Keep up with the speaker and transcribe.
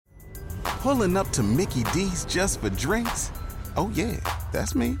Pulling up to Mickey D's just for drinks? Oh yeah,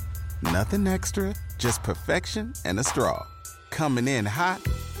 that's me. Nothing extra, just perfection and a straw. Coming in hot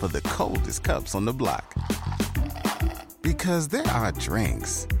for the coldest cups on the block. Because there are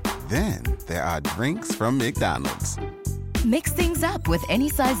drinks. Then there are drinks from McDonald's. Mix things up with any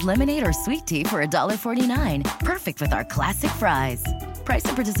size lemonade or sweet tea for $1.49. Perfect with our classic fries. Price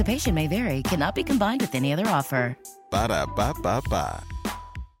and participation may vary. Cannot be combined with any other offer. Ba-da-ba-ba-ba.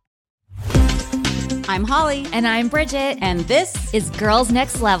 I'm Holly. And I'm Bridget. And this is Girls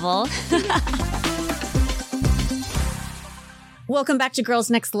Next Level. Welcome back to Girls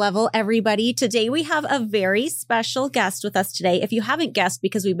Next Level, everybody. Today we have a very special guest with us today. If you haven't guessed,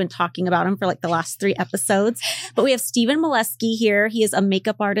 because we've been talking about him for like the last 3 episodes, but we have Stephen Moleski here. He is a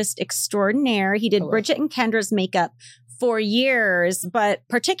makeup artist extraordinaire. He did Bridget and Kendra's makeup for years, but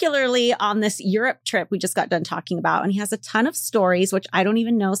particularly on this Europe trip we just got done talking about. And he has a ton of stories, which I don't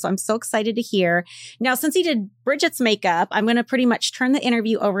even know. So I'm so excited to hear. Now, since he did Bridget's makeup, I'm going to pretty much turn the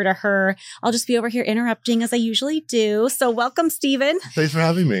interview over to her. I'll just be over here interrupting as I usually do. So welcome, Stephen. Thanks for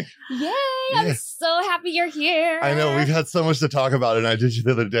having me. Yay! I'm so happy you're here. I know. We've had so much to talk about. And I did you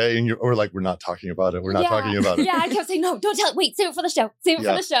the other day and we're like, we're not talking about it. We're not talking about it. Yeah, I kept saying, no, don't tell it. Wait, save it for the show. Save it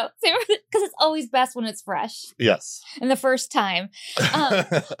for the show. Because it's always best when it's fresh. Yes. And the first time.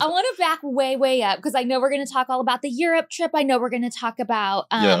 I want to back way up because I know we're going to talk all about the Europe trip. I know we're going to talk about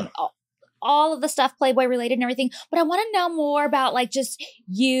all of the stuff Playboy related and everything. But I want to know more about like just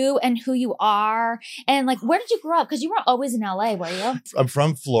you and who you are and like where did you grow up? Because you weren't always in LA, were you? I'm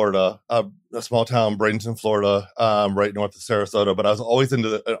from Florida, a small town, Bradenton, Florida, right north of Sarasota. But I was always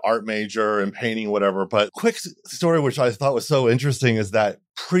into an art major and painting, whatever. But quick story, which I thought was so interesting, is that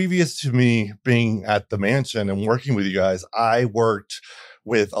previous to me being at the mansion and working with you guys, I worked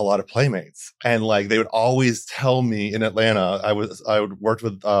with a lot of playmates, and like they would always tell me in Atlanta, I worked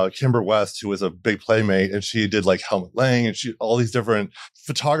with Kimber West, who was a big playmate, and she did like Helmut Lang and all these different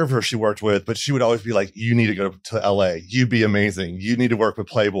photographers she worked with, but she would always be like, you need to go to LA, you'd be amazing, you need to work with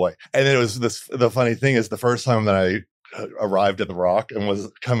Playboy. And then it was the funny thing is the first time that I arrived at the Rock and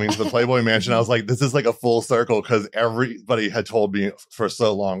was coming to the Playboy Mansion, I was like, this is like a full circle, because everybody had told me for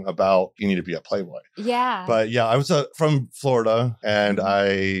so long about you need to be at Playboy. Yeah. But yeah, I was from Florida and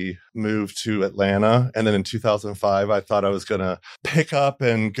I moved to Atlanta. And then in 2005, I thought I was going to pick up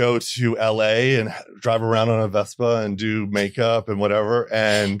and go to LA and drive around on a Vespa and do makeup and whatever.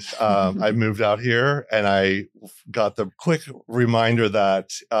 And I moved out here and I got the quick reminder that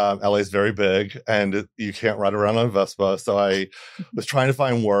LA is very big and you can't ride around on a Vespa. So I was trying to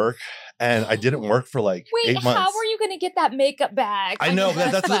find work. And I didn't work for like 8 months. How were you going to get that makeup bag? I know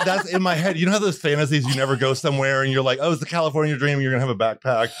that's in my head. You know how those fantasies, you never go somewhere and you're like, oh, it's the California dream. You're going to have a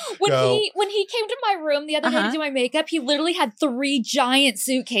backpack. When he came to my room the other day to do my makeup, he literally had 3 giant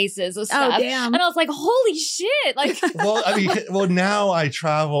suitcases of stuff. Oh, damn. And I was like, holy shit. Like, well, now I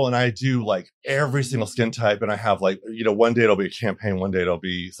travel and I do like every single skin type. And I have like, one day it'll be a campaign, one day it'll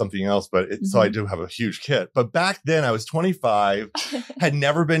be something else. But so I do have a huge kit. But back then I was 25, had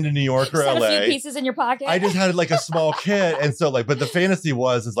never been to New York or LA. a few pieces in your pocket. I just had like a small kit. And so but the fantasy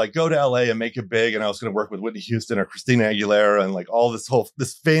is like, go to LA and make it big. And I was going to work with Whitney Houston or Christina Aguilera and like all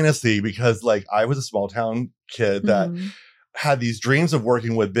this fantasy, because like I was a small town kid that had these dreams of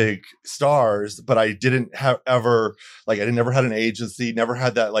working with big stars, but I didn't have ever, like, I never had an agency, never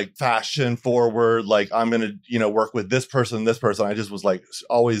had that like fashion forward, like I'm going to, work with this person. I just was like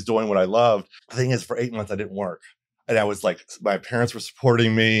always doing what I loved. The thing is, for 8 months, I didn't work. And I was like, my parents were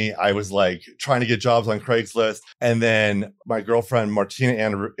supporting me. I was like trying to get jobs on Craigslist. And then my girlfriend, Martina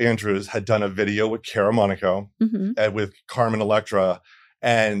Andrews, had done a video with Cara Monaco and with Carmen Electra.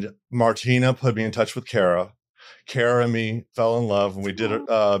 And Martina put me in touch with Cara. Cara and me fell in love, and we did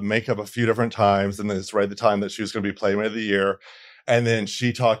makeup a few different times. And then it's right at the time that she was going to be Playmate of the Year. And then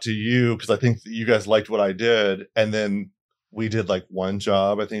she talked to you because I think you guys liked what I did. And then we did like one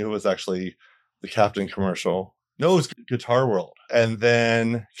job. I think it was actually the Captain commercial. No, it was Guitar World, and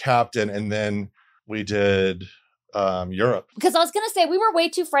then Captain, and then we did Europe. Because I was going to say, we were way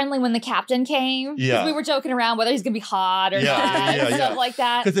too friendly when the Captain came. Yeah. We were joking around whether he's going to be hot or not, stuff like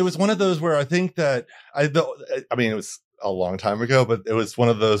that. Because it was one of those where I think that, it was a long time ago, but it was one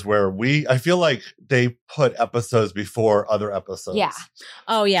of those where I feel like they put episodes before other episodes. Yeah.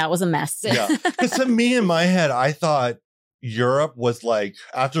 Oh, yeah, it was a mess. Yeah. Because to me, in my head, I thought Europe was like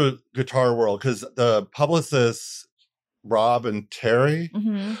after Guitar World, because the publicists Rob and Terry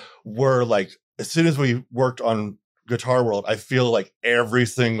were like, as soon as we worked on Guitar World, I feel like every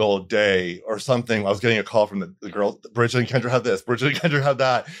single day or something, I was getting a call from the girl, Bridget and Kendra have this, Bridget and Kendra have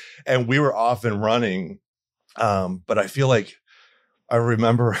that, and we were off and running. But I feel like I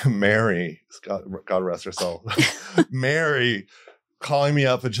remember Mary, God rest her soul, Mary calling me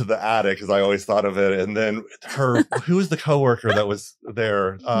up into the attic because I always thought of it. And then who was the coworker that was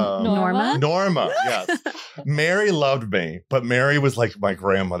there? Norma? Norma, yes. Mary loved me, but Mary was like my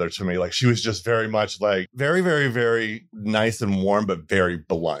grandmother to me. Like she was just very much like very, very, very nice and warm, but very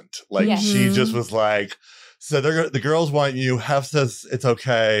blunt. Like she just was like, so the girls want you. Hef says it's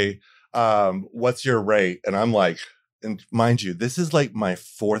okay. What's your rate? And I'm like, and mind you, this is like my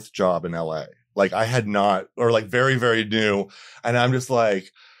 4th job in LA. Like I had not, or like very, very new. And I'm just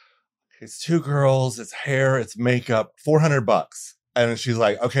like, it's 2 girls, it's hair, it's makeup, $400. And she's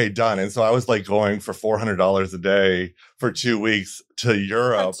like, okay, done. And so I was like going for $400 a day for 2 weeks to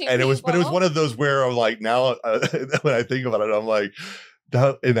Europe. And it was one of those where I'm like, now when I think about it, I'm like,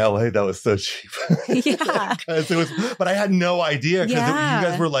 that in LA, that was so cheap. Yeah. But I had no idea because you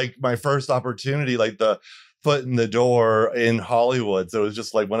guys were like my first opportunity, like the foot in the door in Hollywood. So it was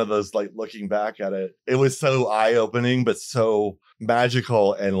just like one of those, like looking back at it, it was so eye-opening, but so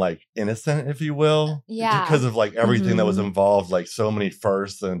magical and like innocent, if you will. Yeah. Because of like everything that was involved, like so many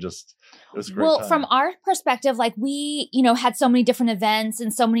firsts and just, it was a great time. From our perspective, like we, had so many different events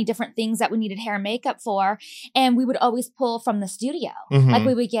and so many different things that we needed hair and makeup for. And we would always pull from the studio. Like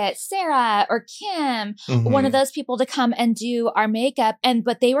we would get Sarah or Kim, one of those people to come and do our makeup.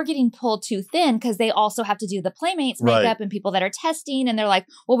 But they were getting pulled too thin because they also have to do the Playmates makeup and people that are testing. And they're like,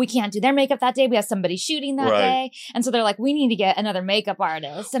 well, we can't do their makeup that day. We have somebody shooting that day. And so they're like, we need to get another makeup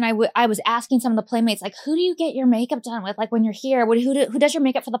artist. And I was asking some of the Playmates, like, who do you get your makeup done with? Like when you're here, who does your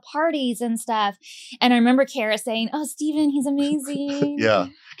makeup for the parties and stuff? And I remember Kara saying, oh, Steven, he's amazing. Yeah.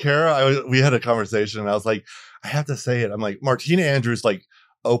 Kara, we had a conversation and I was like, I have to say it. I'm like, Martina Andrews, like,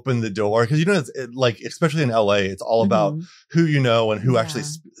 opened the door. Because, it's like, especially in LA, it's all about who you know and who actually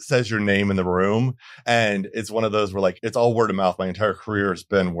says your name in the room. And it's one of those where, like, it's all word of mouth. My entire career has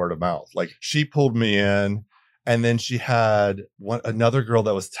been word of mouth. Like, she pulled me in. And then she had another girl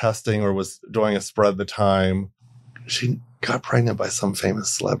that was testing or was doing a spread at the time. She got pregnant by some famous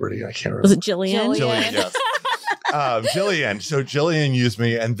celebrity. I can't remember. Was it Jillian? Jillian, yes. Jillian. So Jillian used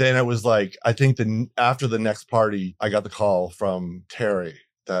me. And then it was like, I think after the next party, I got the call from Terry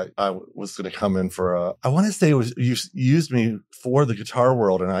that I was going to come in for I want to say it was, you used me for the Guitar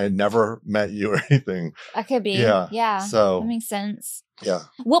World and I had never met you or anything. That could be. Yeah. Yeah. So that makes sense. Yeah.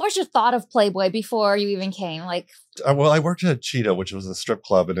 What was your thought of Playboy before you even came? Like, well, I worked at Cheetah, which was a strip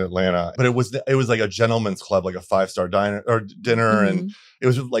club in Atlanta, but it was like a gentleman's club, like a 5-star dinner, and it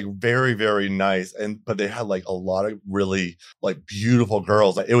was like very, very nice. But they had like a lot of really like beautiful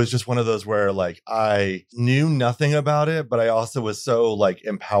girls. It was just one of those where like I knew nothing about it, but I also was so like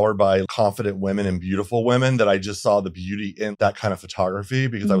empowered by confident women and beautiful women that I just saw the beauty in that kind of photography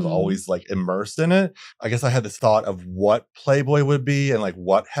because I was always like immersed in it. I guess I had this thought of what Playboy would be and like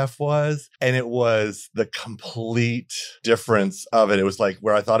what Hef was. And it was the complete difference of it. It was like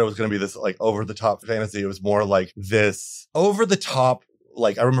where I thought it was going to be this like over the top fantasy. It was more like this over the top.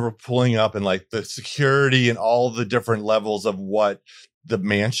 Like I remember pulling up and like the security and all the different levels of what the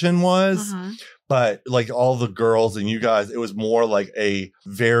mansion was. But like all the girls and you guys, it was more like a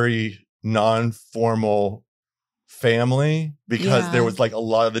very non-formal family because there was like a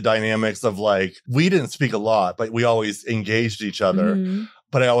lot of the dynamics of like, we didn't speak a lot, but we always engaged each other.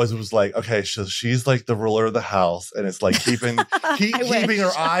 But I always was like, okay, so she's like the ruler of the house. And it's like keeping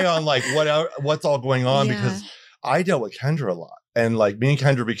her eye on like what's all going on because I dealt with Kendra a lot. And like me and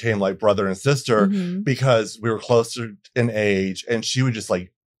Kendra became like brother and sister because we were closer in age and she would just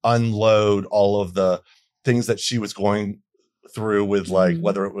like unload all of the things that she was going through with like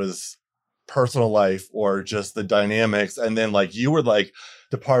whether it was personal life or just the dynamics. And then like you were like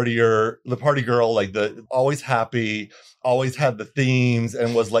the party girl, like the always happy, always had the themes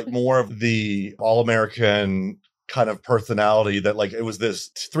and was like more of the all-American kind of personality that like it was this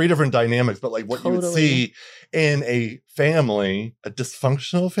 3 different dynamics, but like what you would see in a family, a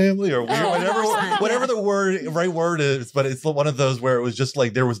dysfunctional family or whatever the right word is, but it's one of those where it was just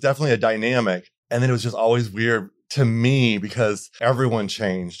like there was definitely a dynamic and then it was just always weird to me because everyone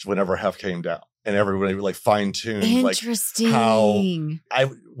changed whenever Hef came down. And everybody like fine-tuned. Interesting. Like how I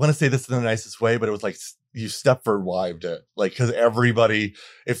want to say this in the nicest way, but it was like you Stepford wived it. Like, because everybody,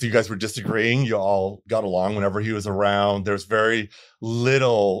 if you guys were disagreeing, you all got along whenever he was around. There's very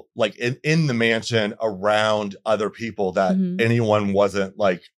little like in the mansion around other people that anyone wasn't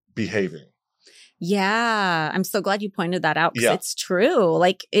like behaving. Yeah. I'm so glad you pointed that out because it's true.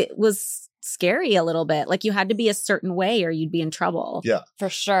 Like it was scary a little bit. Like you had to be a certain way or you'd be in trouble. Yeah. For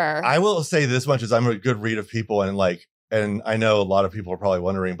sure. I will say this much is I'm a good read of people and I know a lot of people are probably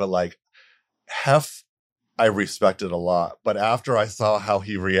wondering, but like Hef, I respected a lot. But after I saw how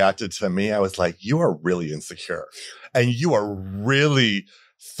he reacted to me, I was like, you are really insecure and you are really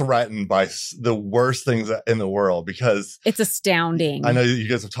threatened by the worst things in the world, because it's astounding. I know you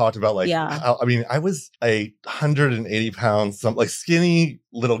guys have talked about how, I mean, I was a 180 pounds, some like skinny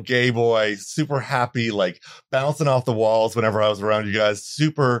little gay boy, super happy, like bouncing off the walls whenever I was around you guys,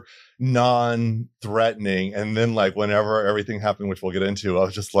 super non-threatening. And then like whenever everything happened, which we'll get into, I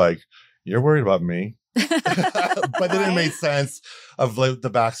was just like, you're worried about me. But then it made sense of like the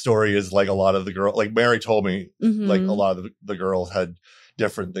backstory is like a lot of the girl, like Mary told me, like a lot of the girls had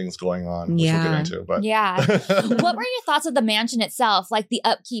different things going on, which we'll get into. But what were your thoughts of the mansion itself, like the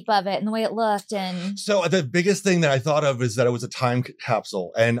upkeep of it and the way it looked? And so the biggest thing that I thought of is that it was a time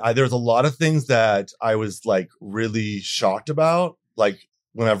capsule, and there was a lot of things that I was like really shocked about, like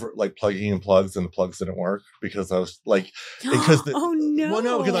whenever like plugging in plugs and the plugs didn't work, because I was like, because oh no, well,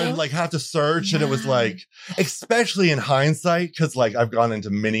 no, because I would like have to search, and it was like, especially in hindsight, because like I've gone into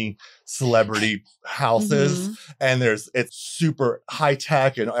many celebrity houses and it's super high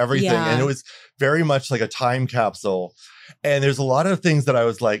tech and everything, and it was very much like a time capsule. And there's a lot of things that I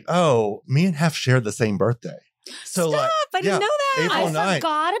was like, oh, me and Hef shared the same birthday. So stop! I didn't know that. April 9th. I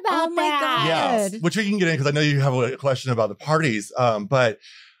forgot about that. Yeah, which we can get in because I know you have a question about the parties. But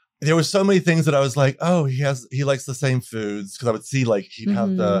there was so many things that I was like, oh, he likes the same foods, because I would see like he'd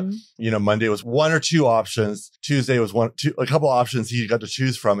have the, Monday was one or two options, Tuesday was a couple options he got to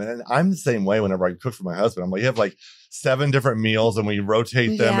choose from, and I'm the same way whenever I cook for my husband. I'm like, you have like 7 different meals and we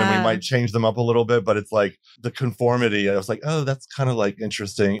rotate them and we might change them up a little bit, but it's like the conformity. I was like, oh, that's kind of like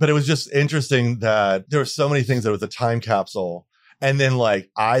interesting. But it was just interesting that there were so many things that was a time capsule. And then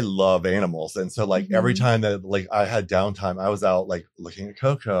like, I love animals. And so like every time that like I had downtime, I was out like looking at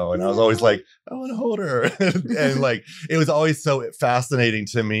Coco, and I was always like, I want to hold her. And like, it was always so fascinating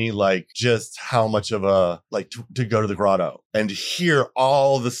to me, like just how much of a, like to go to the grotto and hear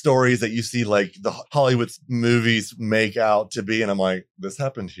all the stories that you see, like the Hollywood movies make out to be. And I'm like, this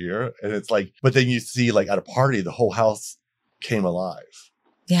happened here. And it's like, but then you see like at a party, the whole house came alive.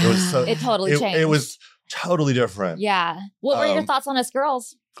 Yeah. It totally changed. It was totally different. Yeah. What were your thoughts on us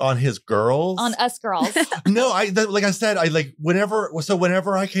girls? On his girls? On us girls. No, like I said, I like whenever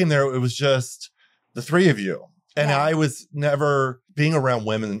I came there, it was just the 3 of you. And I was never being around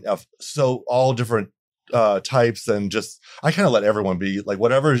women of so all different types, and just, I kind of let everyone be like,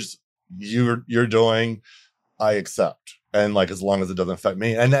 whatever you're doing, I accept. And like, as long as it doesn't affect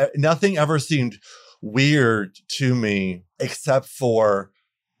me. And nothing ever seemed weird to me except for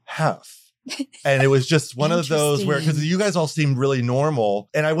Hef. And it was just one of those where, because you guys all seemed really normal,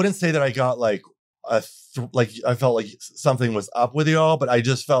 and I wouldn't say that I got like I felt like something was up with y'all, but I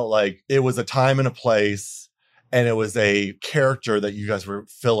just felt like it was a time and a place, and it was a character that you guys were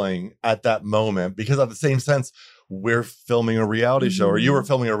filling at that moment, because of the same sense, we're filming a reality show, or you were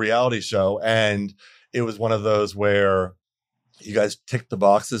filming a reality show, and it was one of those where you guys ticked the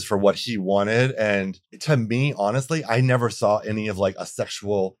boxes for what he wanted. And to me, honestly, I never saw any of like a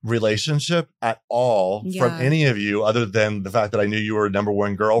sexual relationship at all from any of you, other than the fact that I knew you were a number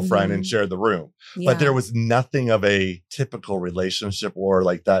one girlfriend and shared the room. But there was nothing of a typical relationship or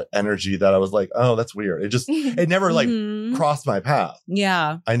like that energy that I was like, oh, that's weird. It never like crossed my path.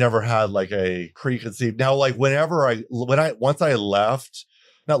 Yeah. I never had like a preconceived. Now, like once I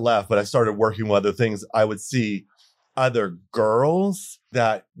not left, but I started working with other things, I would see other girls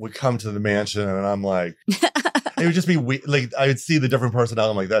that would come to the mansion, and I'm like, it would just be like, I would see the different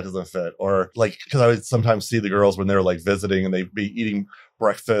personality. I'm like, that doesn't fit. Or like, because I would sometimes see the girls when they're like visiting, and they'd be eating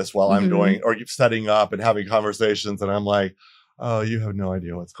breakfast while I'm doing, or setting up and having conversations, and I'm like, oh, you have no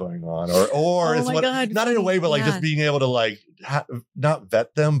idea what's going on. Or it's not in a way, but like just being able to like not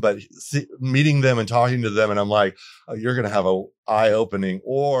vet them, but meeting them and talking to them, and I'm like, oh, you're gonna have a eye opening.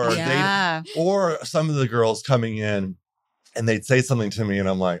 Or or some of the girls coming in, and they'd say something to me, and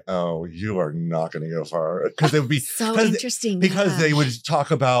I'm like, oh, you are not going to go far, because it would be so interesting, because they would talk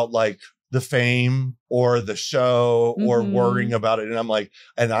about like the fame or the show or worrying about it, and I'm like,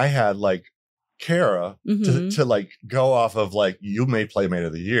 and I had like Kara to like go off of like, you made Playmate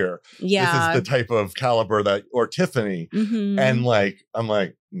of the Year. Yeah. This is the type of caliber that, or Tiffany. And like, I'm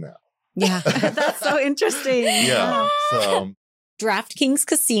like, no. Yeah. That's so interesting. Yeah. So DraftKings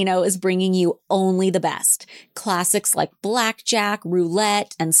Casino is bringing you only the best. Classics like blackjack,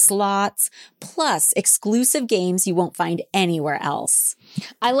 roulette, and slots, plus exclusive games you won't find anywhere else.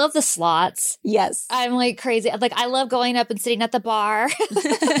 I love the slots. Yes. I'm like crazy. Like, I love going up and sitting at the bar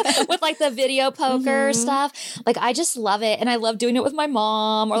with like the video poker stuff. Like, I just love it. And I love doing it with my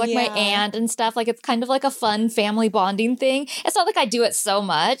mom or like my aunt and stuff. Like, it's kind of like a fun family bonding thing. It's not like I do it so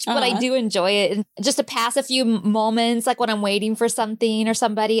much, but I do enjoy it. And just to pass a few moments, like when I'm waiting for something or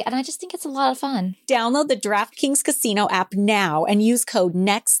somebody. And I just think it's a lot of fun. Download the DraftKings Casino app now and use code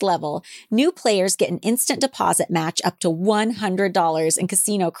NEXTLEVEL. New players get an instant deposit match up to $100 in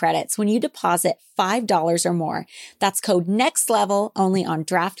casino credits when you deposit $5 or more. That's code NEXTLEVEL only on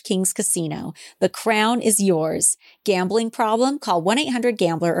DraftKings Casino. The crown is yours. Gambling problem? Call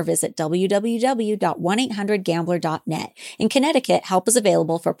 1-800-GAMBLER or visit www.1800gambler.net. In Connecticut, help is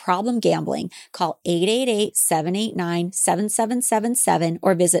available for problem gambling. Call 888-789-7777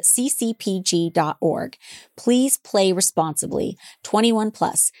 or visit ccpg.org. Please play responsibly. 21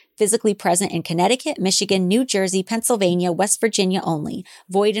 plus. Physically present in Connecticut, Michigan, New Jersey, Pennsylvania, West Virginia only.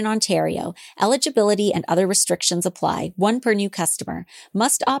 Void in Ontario. Eligibility and other restrictions apply. One per new customer.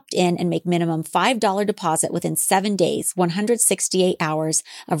 Must opt in and make minimum $5 deposit within 7 days, 168 hours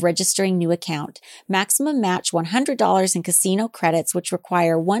of registering new account. Maximum match $100 in casino credits, which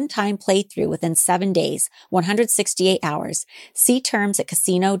require one-time playthrough within 7 days, 168 hours. See terms at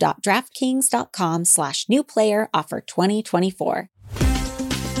casino.draftkings.com/new player offer 2024.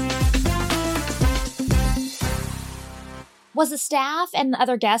 Was the staff and the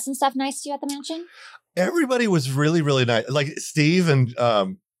other guests and stuff nice to you at the mansion? Everybody was really, really nice. Like Steve and,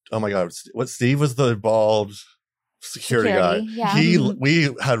 oh my God, Steve was the bald security guy. Yeah. We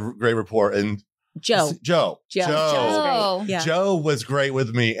had great rapport. And Joe. Yeah. Joe was great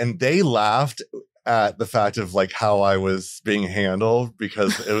with me. And they laughed at the fact of like how I was being handled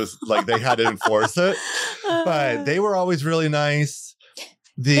because it was like they had to enforce it. But they were always really nice.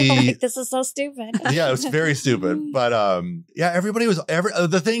 Like, this is so stupid. Yeah, it was very stupid. But everybody was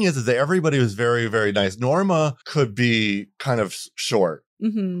the thing is that everybody was very, very nice. Norma could be kind of short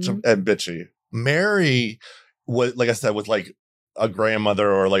and bitchy. Mary was, like I said, was like a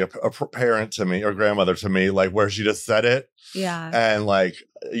grandmother or like a parent to me or grandmother to me, like where she just said it. Yeah. And like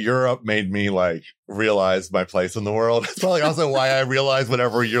Europe made me like realize my place in the world. It's probably also why I realize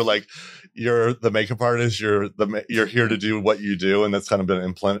whenever you're like, you're the makeup artist, you're here to do what you do. And that's kind of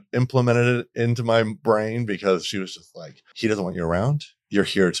been implemented into my brain because she was just like, he doesn't want you around. You're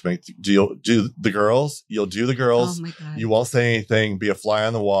here to do the girls. You'll do the girls. Oh my God. You won't say anything, be a fly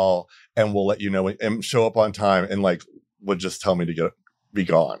on the wall, and we'll let you know and show up on time. And like would just tell me to be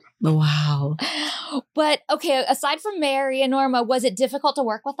gone. Wow. But okay, aside from Mary and Norma, was it difficult to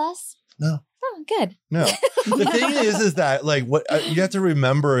work with us? No. Oh, good. No. The thing is that like what you have to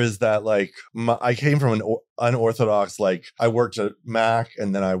remember is that like I came from an unorthodox, like I worked at Mac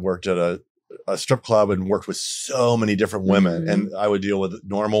and then I worked at a strip club and worked with so many different women and I would deal with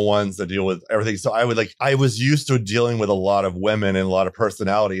normal ones that deal with everything. So I was used to dealing with a lot of women and a lot of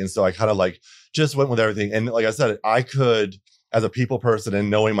personality. And so I kind of like just went with everything. And like I said, I could, as a people person and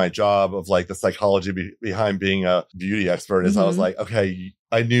knowing my job of like the psychology behind being a beauty expert is I was like, okay,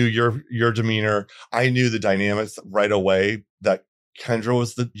 I knew your demeanor. I knew the dynamics right away that Kendra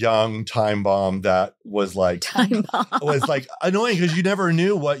was the young time bomb that was like annoying because you never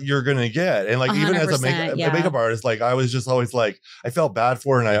knew what you're going to get. And like, even as a makeup artist, like I was just always like, I felt bad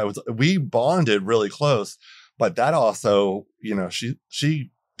for her and we bonded really close, but that also, you know,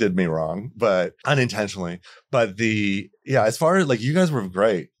 she did me wrong, but unintentionally. But as far as like you guys were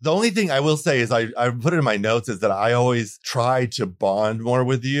great. The only thing I will say is I put it in my notes is that I always try to bond more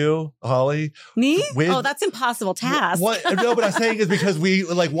with you, Holly. Me? That's impossible task. What? No, but I'm saying is because we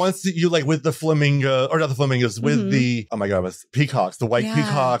like once you like with the flamingos or not the flamingos with the oh my God, it was peacocks, the white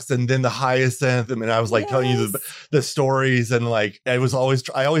peacocks, and then the hyacinth. I mean, I was like telling you the stories and like I always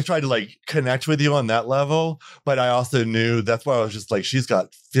tried to like connect with you on that level, but I also knew that's why I was just like she's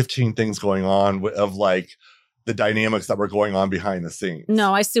got 15 things going on of like the dynamics that were going on behind the scenes.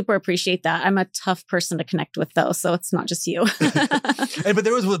 No, I super appreciate that. I'm a tough person to connect with though, so it's not just you. But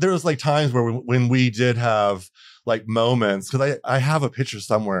there was like times where when we did have like moments, because I have a picture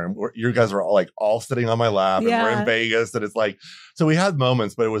somewhere where you guys are all sitting on my lap and we're in Vegas and it's like, so we had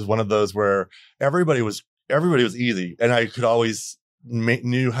moments, but it was one of those where everybody was easy and I could always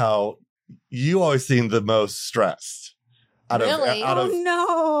knew how you always seemed the most stressed. Really?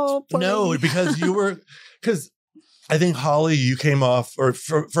 No, because I think Holly, you came off, or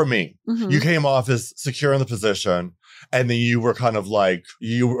for me, you came off as secure in the position. And then you were kind of like,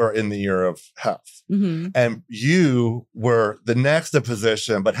 you were in the ear of Hef. And you were the next in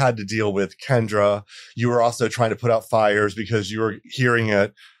position, but had to deal with Kendra. You were also trying to put out fires because you were hearing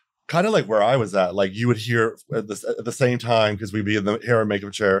it kind of like where I was at. Like you would hear at the same time, because we'd be in the hair and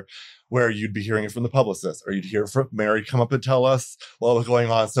makeup chair, where you'd be hearing it from the publicist, or you'd hear it from Mary come up and tell us what was going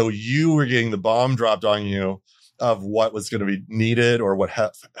on. So you were getting the bomb dropped on you of what was going to be needed, or what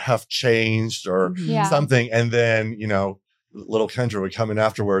Hef changed, or something. And then, you know, little Kendra would come in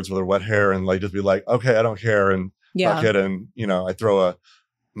afterwards with her wet hair and like just be like, okay, I don't care, and fuck it. And, you know, I throw a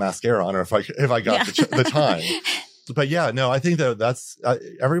mascara on her if I got the time. But yeah, no, I think that's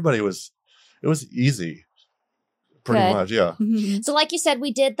everybody it was easy. Pretty much, yeah. So like you said,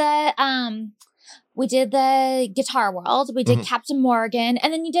 we did the Guitar World, we did Captain Morgan,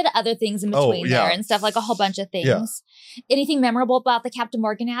 and then you did other things in between there and stuff, like a whole bunch of things. Yeah. Anything memorable about the Captain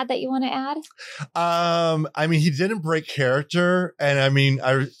Morgan ad that you want to add? I mean, he didn't break character, and I mean,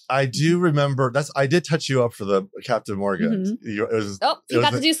 I do remember I did touch you up for the Captain Morgan. You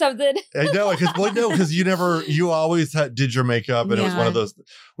got to do something. No, because you always did your makeup, and it was one of those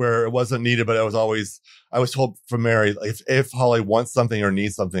where it wasn't needed, but I was told from Mary, if Holly wants something or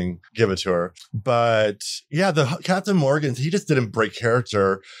needs something, give it to her. But yeah, the Captain Morgan's, he just didn't break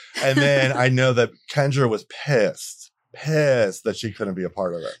character. And then I know that Kendra was pissed that she couldn't be a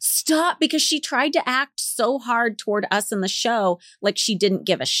part of it. Stop, because she tried to act so hard toward us in the show like she didn't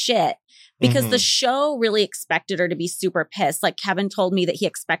give a shit. Because the show really expected her to be super pissed. Like Kevin told me that he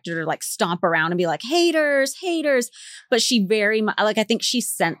expected her to like stomp around and be like, haters. But she very much, like, I think she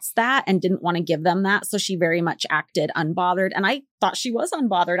sensed that and didn't want to give them that. So she very much acted unbothered. And I thought she was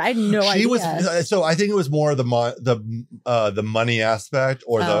unbothered. I had no idea. So I think it was more the money aspect,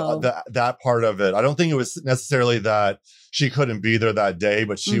 or that part of it. I don't think it was necessarily that she couldn't be there that day,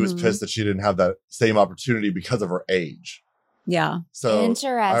 but she was pissed that she didn't have that same opportunity because of her age. Yeah. So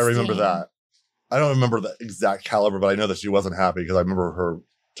I remember that. I don't remember the exact caliber, but I know that she wasn't happy because I remember her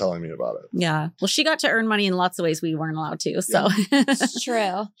telling me about it. Yeah. Well, she got to earn money in lots of ways we weren't allowed to. So it's true.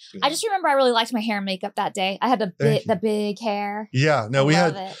 Yeah. I just remember I really liked my hair and makeup that day. I had the big hair. Yeah. No, we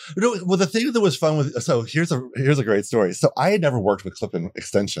had. Well, the thing that was fun with. So here's a great story. So I had never worked with clip-in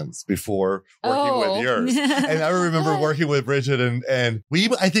extensions before working with yours, and I remember working with Bridget, and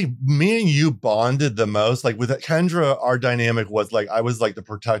I think me and you bonded the most. Like with Kendra, our dynamic was like I was like the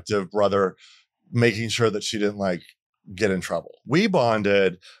protective brother, making sure that she didn't like get in trouble. We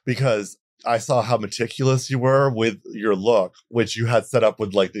bonded because I saw how meticulous you were with your look, which you had set up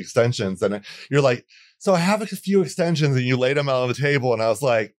with like the extensions. And you're like, so I have a few extensions, and you laid them out on the table. And I was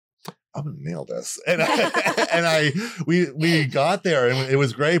like, I'm gonna nail this. And we got there, and it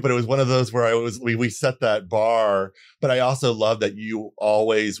was great, but it was one of those where we set that bar. But I also love that you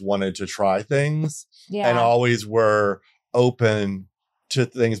always wanted to try things and always were open to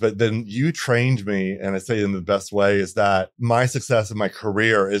things. But then you trained me, and I say in the best way, is that my success in my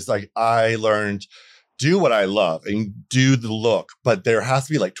career is like I learned do what I love and do the look, but there has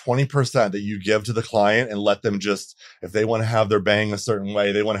to be like 20% that you give to the client and let them just, if they want to have their bang a certain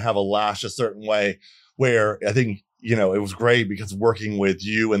way, they want to have a lash a certain way, where I think, you know, it was great because working with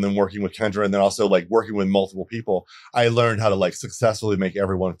you and then working with Kendra and then also like working with multiple people, I learned how to like successfully make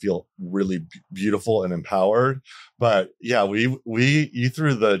everyone feel really beautiful and empowered. But yeah, you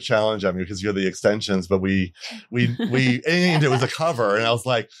threw the challenge at me because you're the extensions, but we and it was a cover, and I was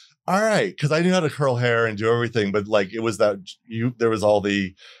like, all right, because I knew how to curl hair and do everything, but like it was that there was all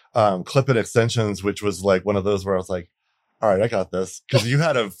the clip-in extensions, which was like one of those where I was like, all right, I got this, because you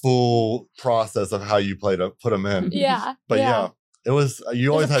had a full process of how you put them in. Yeah, but yeah, it was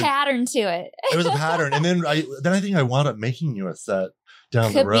always had a pattern to it. It was a pattern, and then I think I wound up making you a set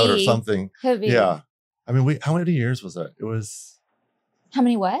down the road or something. Could be. Yeah, I mean, how many years was it? It was how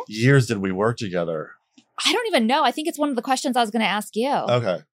many what years did we work together? I don't even know. I think it's one of the questions I was going to ask you.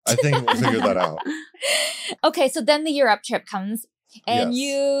 Okay. I think we'll figure that out. Okay, so then the Europe trip comes, and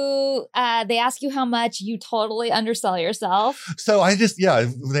they ask you how much. You totally undersell yourself. So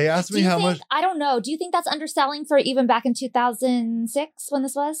they asked me how much. I don't know. Do you think that's underselling for even back in 2006 when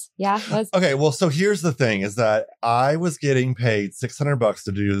this was? Yeah, it was. Okay, well, so here's the thing: is that I was getting paid $600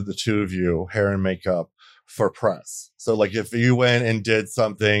 to do the two of you hair and makeup for press. So like if you went and did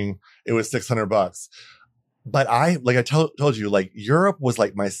something, it was $600. But I told you, like Europe was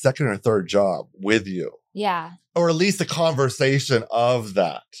like my second or third job with you. Yeah. Or at least a conversation of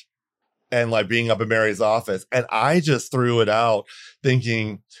that. and like being up in Mary's office. And I just threw it out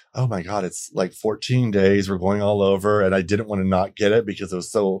thinking, oh my God, it's like 14 days. We're going all over. And I didn't want to not get it because it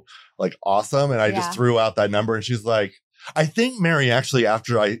was so like awesome. And I just threw out that number. And she's like, I think Mary actually,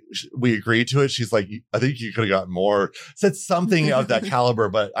 after we agreed to it, she's like, I think you could have gotten more, said something of that caliber.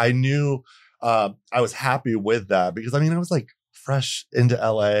 But I knew I was happy with that because I mean, I was like fresh into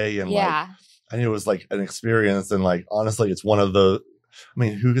LA and like, I knew it was like an experience. And like, honestly, it's one of the, I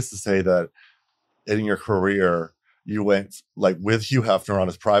mean, who gets to say that in your career, you went like with Hugh Hefner on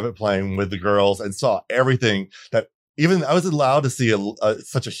his private plane with the girls and saw everything that even I was allowed to see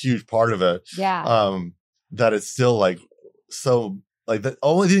such a huge part of it. Yeah. That it's still like, so like the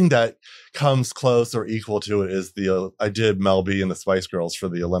only thing that comes close or equal to it is I did Mel B and the Spice Girls for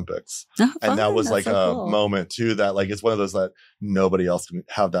the Olympics. Oh, and that was like a moment too that like, it's one of those that nobody else can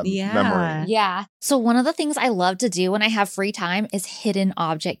have that memory. Yeah. So one of the things I love to do when I have free time is hidden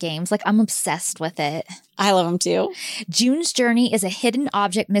object games. Like I'm obsessed with it. I love them too. June's Journey is a hidden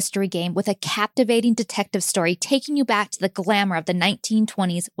object mystery game with a captivating detective story taking you back to the glamour of the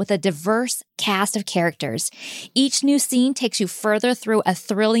 1920s with a diverse cast of characters. Each new scene takes you further through a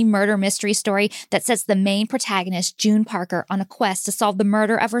thrilling murder mystery story that sets the main protagonist, June Parker, on a quest to solve the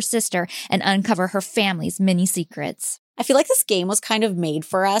murder of her sister and uncover her family's many secrets. I feel like this game was kind of made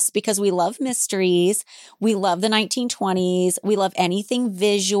for us because we love mysteries. We love the 1920s. We love anything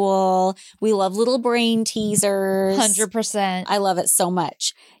visual. We love little brain teasers. 100%. I love it so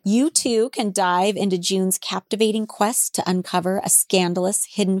much. You too can dive into June's captivating quest to uncover a scandalous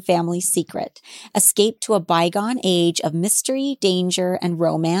hidden family secret. Escape to a bygone age of mystery, danger, and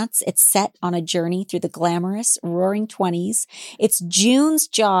romance. It's set on a journey through the glamorous, roaring 20s. It's June's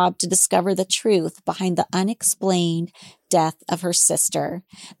job to discover the truth behind the unexplained death of her sister.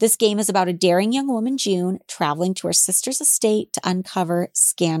 This game is about a daring young woman, June, traveling to her sister's estate to uncover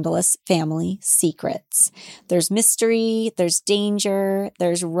scandalous family secrets. There's mystery, there's danger,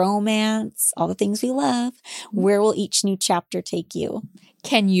 there's romance, all the things we love. Where will each new chapter take you?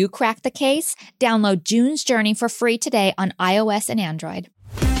 Can you crack the case? Download June's Journey for free today on iOS and Android.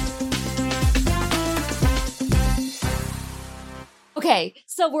 Okay,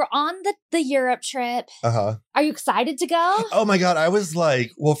 so we're on the Europe trip. Uh-huh. Are you excited to go? Oh my God. I was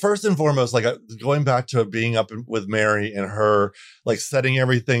like, well, first and foremost, like going back to being up with Mary and her, like setting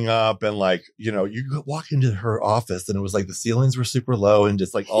everything up and like, you know, you walk into her office and it was like the ceilings were super low and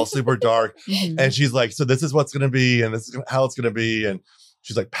just like all super dark. And she's like, so this is what's going to be and this is how it's going to be. And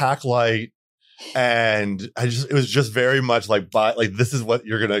she's like, pack light. And it was just very much like, this is what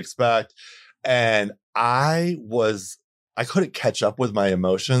you're going to expect. And I couldn't catch up with my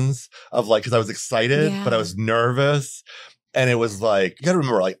emotions of like, cause I was excited, but I was nervous. And it was like, you gotta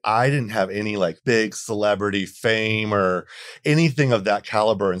remember, like, I didn't have any like big celebrity fame or anything of that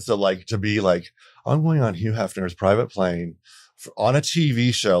caliber. And so like to be like, I'm going on Hugh Hefner's private plane on a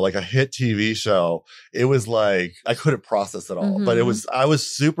TV show, like a hit TV show. It was like, I couldn't process it all, but I was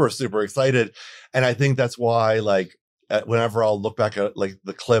super, super excited. And I think that's why like, whenever I'll look back at like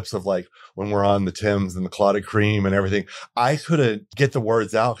the clips of like when we're on the Timbs and the clotted cream and everything, I couldn't get the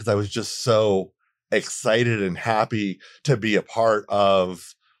words out because I was just so excited and happy to be a part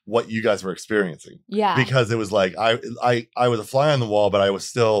of what you guys were experiencing. Yeah. Because it was like, I was a fly on the wall, but I was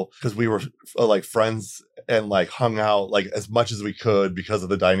still, because we were like friends and like hung out like as much as we could because of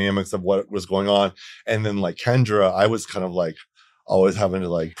the dynamics of what was going on. And then like Kendra, I was kind of like, always having to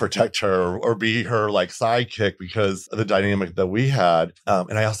like protect her or be her like sidekick because of the dynamic that we had.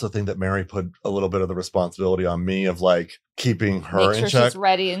 And I also think that Mary put a little bit of the responsibility on me of like keeping her in check. She's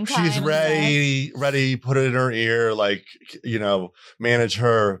ready in time. She's ready, put it in her ear, like, you know, manage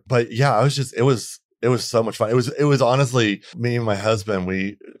her. But yeah, it was so much fun. It was honestly me and my husband,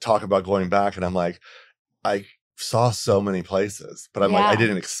 we talk about going back and I'm like, I saw so many places, but I'm like, I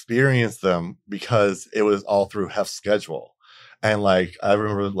didn't experience them because it was all through Hef's schedule. And like, I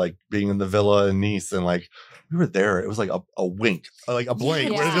remember like being in the villa in Nice and like, we were there. It was like a wink, like a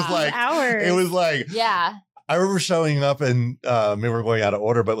blink. Where it was just like, hours. It was like, I remember showing up and maybe we're going out of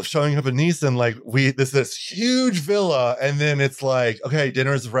order, but showing up in Nice and like this huge villa. And then it's like, okay,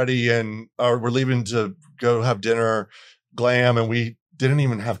 dinner's ready and we're leaving to go have dinner, glam. And we didn't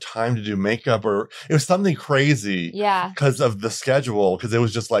even have time to do makeup or it was something crazy. Yeah. Because of the schedule. Because it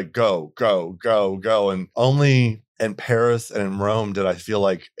was just like, go. And only in Paris and in Rome did I feel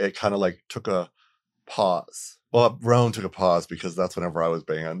like it kind of like took a pause. Well, Rome took a pause because that's whenever I was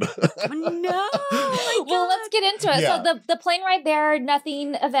banned. No. Well, let's get into it. Yeah. So the plane ride there,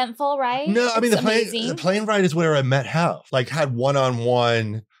 nothing eventful, right? No, I mean, the plane ride is where I met Hef. Like had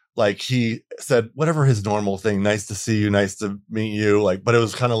one-on-one like he said whatever his normal thing, nice to see you, nice to meet you, like, but it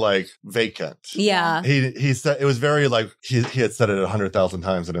was kind of like vacant. Yeah. He said it was very like he had said it 100,000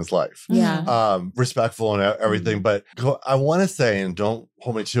 times in his life. Yeah. Respectful and everything. But I want to say, and don't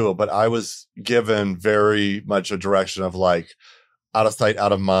hold me to it, but I was given very much a direction of like, out of sight,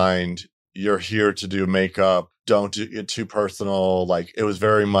 out of mind. You're here to do makeup. Don't do it too personal. Like, it was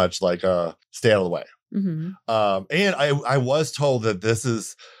very much like stay out of the way. Mm-hmm. And I was told that this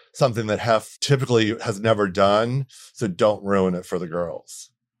is something that Hef typically has never done. So don't ruin it for the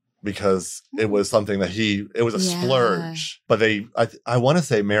girls, because it was something that it was a splurge. But I want to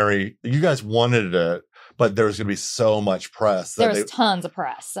say, Mary, you guys wanted it, but there was going to be so much press. There was tons of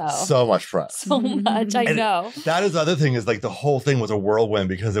press. So much press. So much, I know. That is the other thing, is like the whole thing was a whirlwind,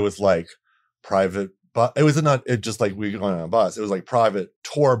 because it was like private, but it was not just like we going on a bus. It was like private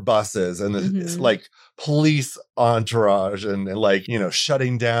tour buses, and it's like police entourage, and like, you know,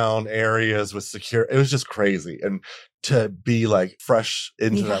 shutting down areas with security. It was just crazy. And to be like fresh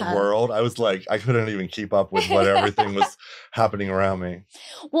into that world, I was like, I couldn't even keep up with what everything was happening around me.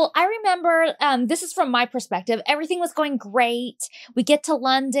 Well, I remember, this is from my perspective, everything was going great. We get to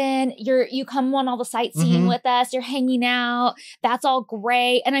London, you come on all the sightseeing with us, you're hanging out, that's all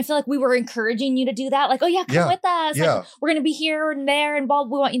great. And I feel like we were encouraging you to do that. Like, oh yeah, come with us. Yeah. Like, we're going to be here and there and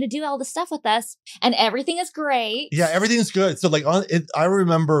we want you to do all this stuff with us. And everything is great. Yeah, everything's good. So like I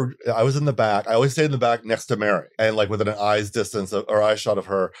remember I was in the back. I always stayed in the back next to Mary, and like within an eye's distance or eye shot of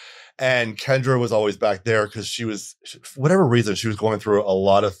her. And Kendra was always back there because for whatever reason, she was going through a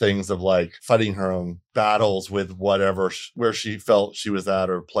lot of things of like fighting her own battles with whatever, where she felt she was at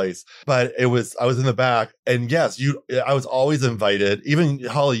or place. But I was in the back, and yes, I was always invited. Even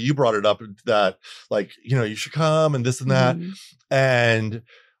Holly, you brought it up that like, you know, you should come and this and that. And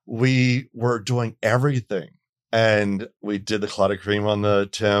we were doing everything. And we did the clotted cream on the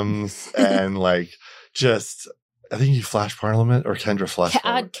Tims and like just, I think you flash Parliament, or Kendra flash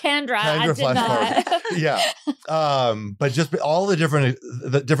Parliament. Kendra, I did flash not. Yeah. But just all the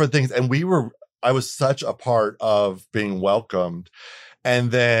different things. And I was such a part of being welcomed.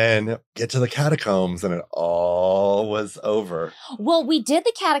 And then get to the catacombs, and it all was over. Well, we did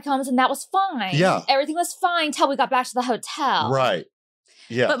the catacombs, and that was fine. Yeah. Everything was fine till we got back to the hotel. Right.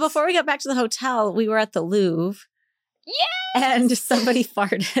 Yeah. But before we got back to the hotel, we were at the Louvre. Yeah. And somebody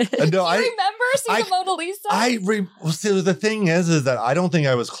farted. No, I remember seeing the Mona Lisa. See, the thing is that I don't think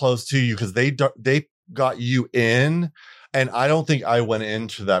I was close to you, because they got you in, and I don't think I went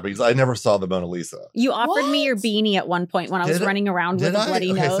into that because I never saw the Mona Lisa. You offered me your beanie at one point when I was running around with a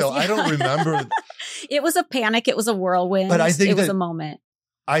bloody nose. So I don't remember. It was a panic. It was a whirlwind. But I think it was a moment.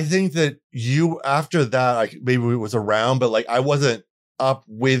 I think that you, after that, maybe it was around, but like I wasn't up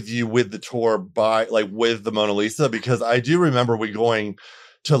with you with the tour with the Mona Lisa, because I do remember we going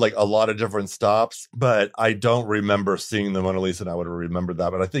to like a lot of different stops, but I don't remember seeing the Mona Lisa, and I would have remembered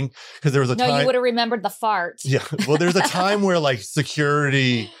that. But I think because there was a time. No, you would have remembered the fart. Yeah. Well, there's a time where like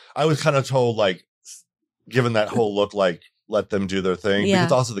security, I was kind of told, like, given that whole look, like, let them do their thing. Yeah.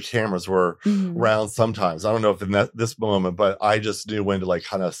 Because also the cameras were around sometimes. I don't know if in this moment, but I just knew when to like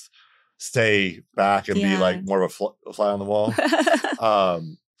kind of stay back and be like more of a fly on the wall.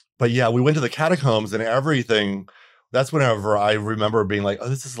 But yeah, we went to the catacombs and everything. That's whenever I remember being like, oh,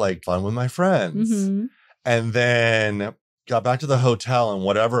 this is like fun with my friends. And then got back to the hotel, and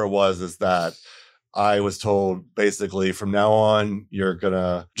whatever it was is that I was told basically from now on, you're going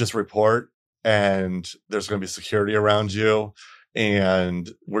to just report, and there's going to be security around you, and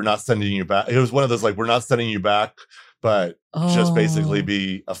we're not sending you back. It was one of those, like, we're not sending you back, but just basically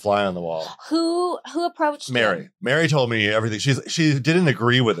be a fly on the wall. Who approached Mary? you? Mary told me everything. She didn't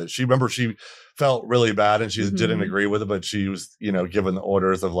agree with it. She felt really bad, and she didn't agree with it, but she was, given the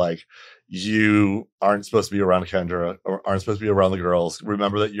orders of like, you aren't supposed to be around Kendra, or aren't supposed to be around the girls.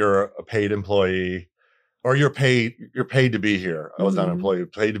 Remember that you're a paid employee, or you're paid to be here. I was not an employee,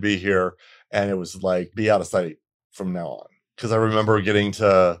 paid to be here. And it was like, be out of sight from now on. Because I remember getting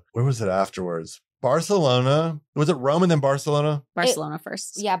to, where was it afterwards? Barcelona. Was it Rome and then Barcelona? Barcelona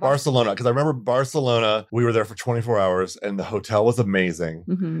first. Yeah. Barcelona. Because I remember Barcelona, we were there for 24 hours and the hotel was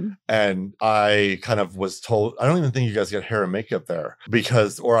amazing. And I kind of was told, I don't even think you guys get hair and makeup there,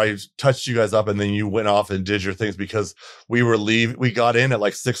 or I touched you guys up and then you went off and did your things, because we got in at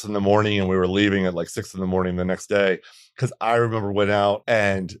like 6 a.m. and we were leaving at like 6 a.m. the next day. Because I remember went out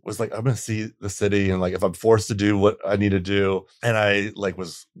and was like, I'm going to see the city. And like, if I'm forced to do what I need to do. And I like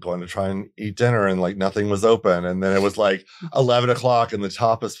was going to try and eat dinner and like nothing was open. And then it was like 11 o'clock and the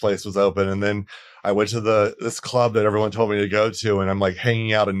tapas place was open. And then I went to this club that everyone told me to go to. And I'm like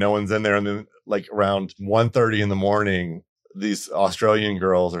hanging out and no one's in there. And then like around 1:30 in the morning, these Australian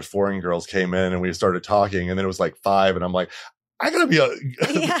girls or foreign girls came in and we started talking, and then it was like 5, and I'm like, I gotta be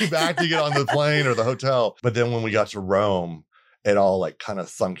back to get on the plane or the hotel. But then when we got to Rome, it all like kind of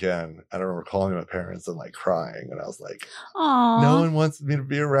sunk in. I remember calling my parents and like crying, and I was like, Aww. no one wants me to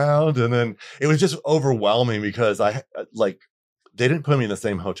be around. And then it was just overwhelming because they didn't put me in the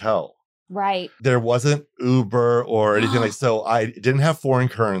same hotel. Right. There wasn't Uber or anything like, so I didn't have foreign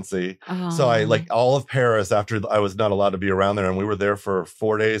currency. So I like all of Paris after I was not allowed to be around there. And we were there for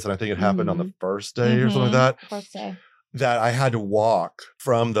 4 days. And I think it happened on the first day or something like that. First day. That I had to walk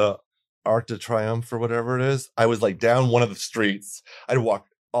from the Arc de Triomphe or whatever it is. I was like down one of the streets. I had to walk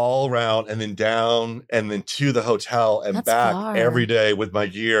all around and then down and then to the hotel and back every day with my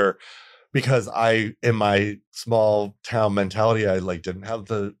gear, because in my small town mentality, I like didn't have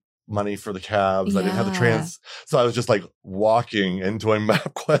the money for the cabs. I didn't have the so I was just like walking and doing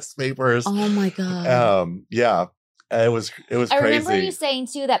MapQuest papers. Oh my God. Yeah. It was crazy. I remember you saying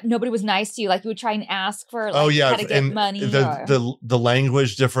too that nobody was nice to you. Like you would try and ask for how to get money. The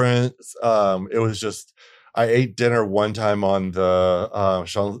language difference. It was just, I ate dinner one time on the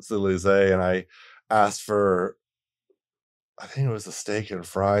Champs-Elysees, and I asked for, I think it was a steak and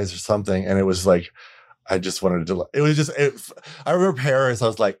fries or something, and it was like, I just wanted to. It was just. I remember Paris. I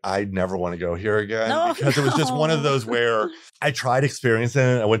was like, I never want to go here again because it was just one of those where I tried experiencing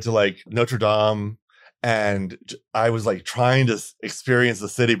it. I went to like Notre Dame. And I was like trying to experience the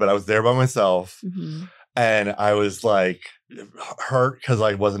city, but I was there by myself. And I was like hurt because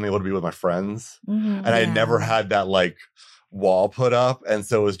I wasn't able to be with my friends. And I had never had that like wall put up. And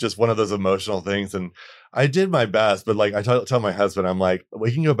so it was just one of those emotional things. And I did my best, but like I tell my husband, I'm like,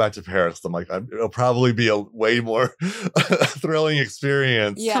 we can go back to Paris. I'm like, it'll probably be a way more thrilling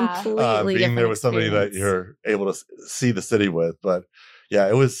experience. Yeah, being there with somebody that you're able to see the city with. But yeah,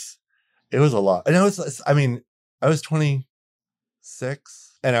 it was a lot. And I was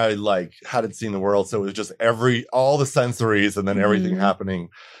 26 and I like hadn't seen the world. So it was just all the sensories and then everything happening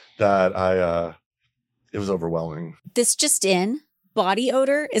that it was overwhelming. This just in, body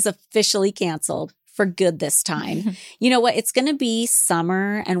odor is officially canceled for good this time. You know what? It's going to be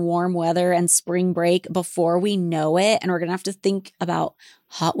summer and warm weather and spring break before we know it. And we're going to have to think about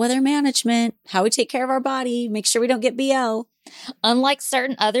hot weather management, how we take care of our body, make sure we don't get BO. Unlike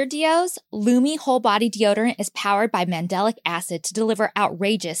certain other deos, Lumi Whole Body Deodorant is powered by mandelic acid to deliver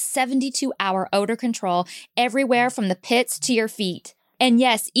outrageous 72-hour odor control everywhere from the pits to your feet. And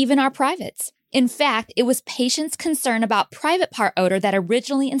yes, even our privates. In fact, it was patients' concern about private part odor that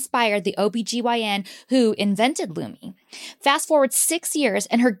originally inspired the OBGYN who invented Lumi. Fast forward 6 years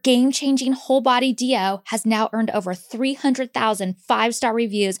and her game-changing whole body deo has now earned over 300,000 five-star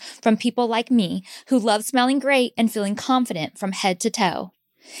reviews from people like me who love smelling great and feeling confident from head to toe.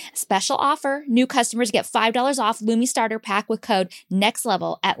 Special offer, new customers get $5 off Lumi Starter Pack with code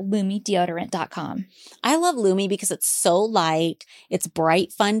NEXTLEVEL at LumiDeodorant.com. I love Lumi because it's so light. It's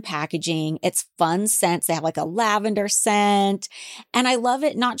bright, fun packaging. It's fun scents. They have like a lavender scent. And I love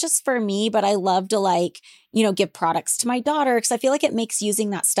it not just for me, but I love to give products to my daughter because I feel like it makes using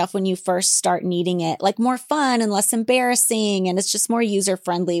that stuff when you first start needing it like more fun and less embarrassing. And it's just more user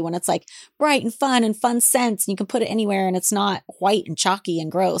friendly when it's like bright and fun scents, and you can put it anywhere and it's not white and chalky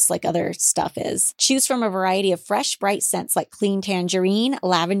and gross like other stuff is. Choose from a variety of fresh, bright scents like clean tangerine,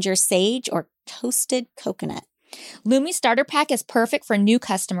 lavender sage, or toasted coconut. Lumi Starter Pack is perfect for new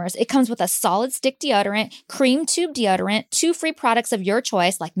customers. It comes with a solid stick deodorant, cream tube deodorant, 2 free products of your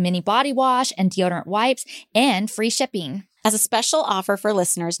choice like mini body wash and deodorant wipes, and free shipping. As a special offer for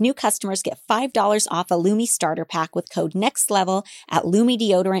listeners, new customers get $5 off a Lumi Starter Pack with code NEXTLEVEL at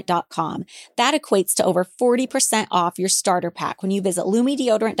LumiDeodorant.com. That equates to over 40% off your starter pack when you visit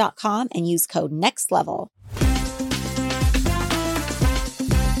LumiDeodorant.com and use code NEXTLEVEL.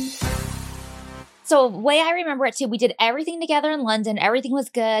 So the way I remember it too, we did everything together in London. Everything was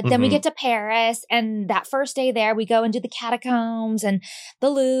good. Then we get to Paris, and that first day there, we go and do the catacombs and the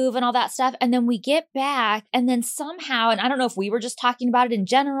Louvre and all that stuff. And then we get back, and then somehow, and I don't know if we were just talking about it in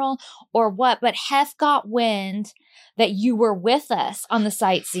general or what, but Hef got wind that you were with us on the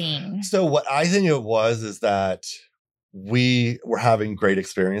sightseeing. So what I think it was is that we were having great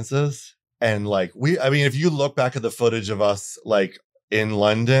experiences. And like if you look back at the footage of us, like in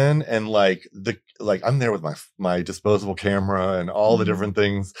London, and I'm there with my disposable camera and all the different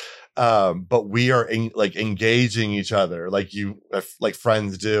things, but we are engaging each other like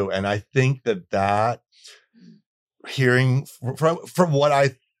friends do. And I think that hearing from what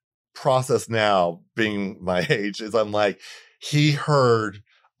I process now, being my age, is I'm like, he heard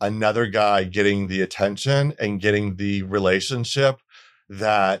another guy getting the attention and getting the relationship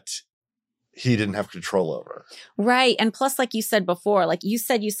that he didn't have control over. Right. And plus, like you said before, like you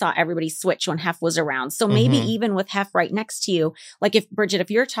said, you saw everybody switch when Hef was around. So maybe even with Hef right next to you, like if Bridget,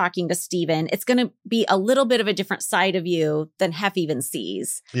 if you're talking to Steven, it's going to be a little bit of a different side of you than Hef even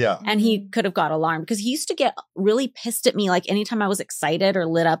sees. Yeah. And he could have got alarmed because he used to get really pissed at me like anytime I was excited or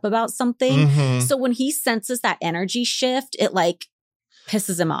lit up about something. So when he senses that energy shift, it like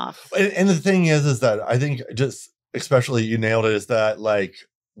pisses him off. And the thing is that I think just especially you nailed it, is that like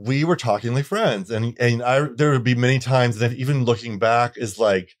we were talking like friends, and there would be many times that even looking back is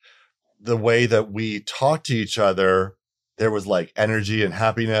like the way that we talked to each other, there was like energy and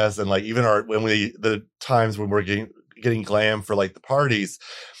happiness, and like even the times when we're getting glam for like the parties,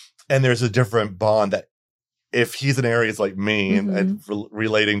 and there's a different bond that if he's in areas like me and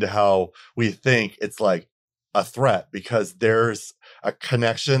relating to how we think, it's like a threat because there's a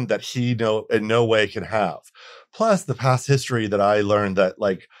connection that he in no way can have. Plus the past history that I learned that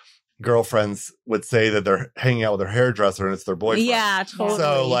like girlfriends would say that they're hanging out with their hairdresser and it's their boyfriend. Yeah, totally.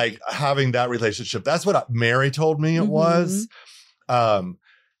 So like having that relationship, that's what Mary told me it was.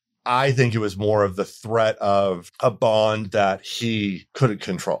 I think it was more of the threat of a bond that he couldn't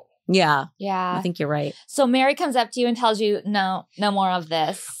control. Yeah. Yeah. I think you're right. So Mary comes up to you and tells you, no more of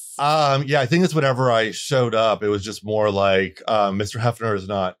this. Yeah, I think it's whenever I showed up, it was just more like Mr. Hefner is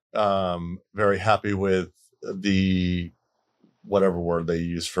not very happy with the whatever word they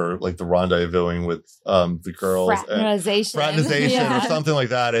use for like the rendezvousing with the girls. Fraternization or something like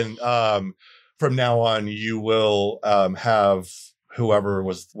that. And from now on, you will have whoever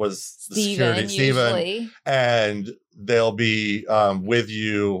was the security, Steven, and they'll be with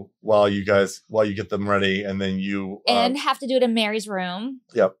you while you get them ready, and then you and have to do it in Mary's room.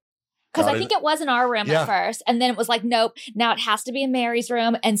 Yep. Because I think it was in our room at first, and then it was like, nope, now it has to be in Mary's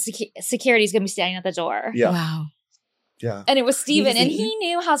room, and security's going to be standing at the door. Yeah. Wow. Yeah. And it was Steven, and he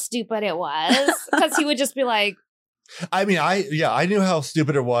knew how stupid it was because he would just be like, I mean, I knew how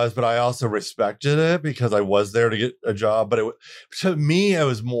stupid it was, but I also respected it because I was there to get a job. But to me, it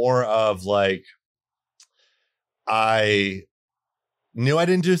was more of like, I knew I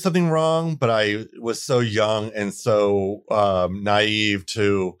didn't do something wrong, but I was so young and so naive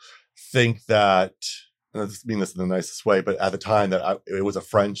to think that, and I mean this in the nicest way, but at the time that it was a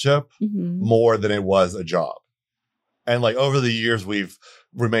friendship more than it was a job. And like over the years, we've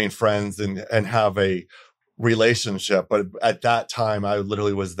remained friends and have a relationship. But at that time, I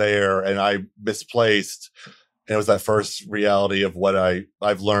literally was there and I misplaced. And it was that first reality of what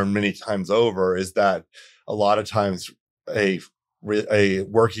I've learned many times over is that a lot of times a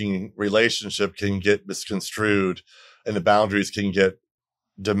working relationship can get misconstrued and the boundaries can get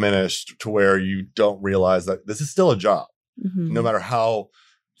diminished to where you don't realize that this is still a job. No matter how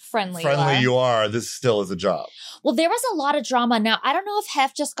friendly you are, this still is a job. Well, there was a lot of drama. Now, I don't know if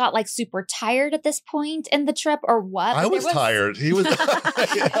Hef just got like super tired at this point in the trip or what. I was tired. He was.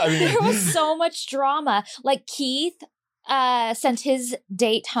 I mean, there was so much drama. Like Keith sent his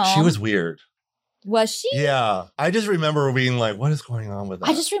date home. She was weird. Was she? Yeah. I just remember being like, what is going on with that?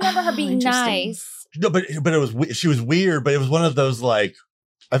 I just remember her being nice. No, but she was weird, but it was one of those like,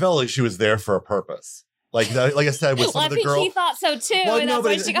 I felt like she was there for a purpose. Like I said, with some of the girls. I think he thought so too. Well, and no,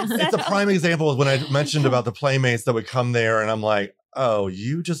 that's why she got sent it's a prime example of when I mentioned about the playmates that would come there, and I'm like, oh,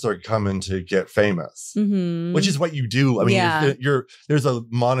 you just are coming to get famous, which is what you do. I mean, there's a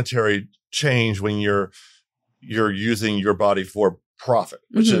monetary change when you're using your body for profit,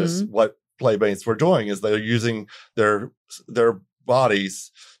 which is what playmates were doing. Is they're using their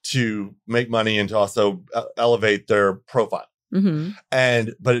bodies to make money and to also elevate their profile.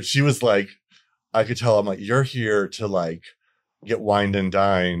 But she was like, I could tell, I'm like, you're here to like get wined and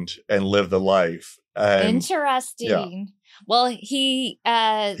dined and live the life. And, interesting. Yeah. Well, he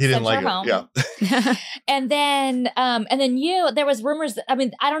didn't like home. it. Yeah. and then there was rumors. I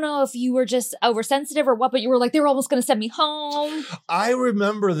mean, I don't know if you were just oversensitive or what, but you were like, they were almost going to send me home. I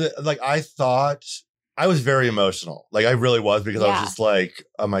remember that. Like, I thought I was very emotional. Like, I really was, because I was just like,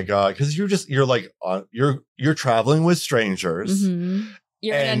 oh my God. Cause you're traveling with strangers.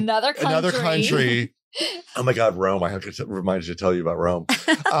 You're in another country. Oh my God, Rome. I have to remind you to tell you about Rome.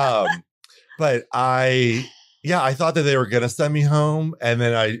 But I thought that they were going to send me home. And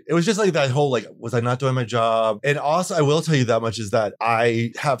then it was just like that whole, like, was I not doing my job? And also, I will tell you that much is that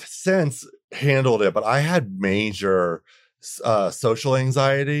I have since handled it, but I had major social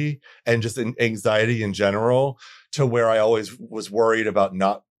anxiety and just anxiety in general, to where I always was worried about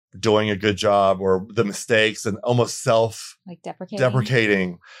not doing a good job or the mistakes and almost like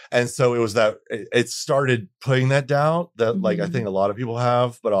deprecating. And so it was that it started putting that down that like I think a lot of people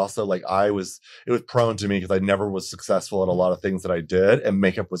have, but also like it was prone to me because I never was successful at a lot of things that I did, and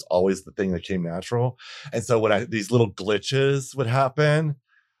makeup was always the thing that came natural. And so when these little glitches would happen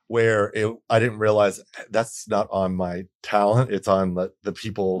where I didn't realize that's not on my talent, it's on the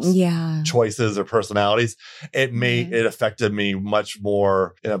people's choices or personalities. It affected me much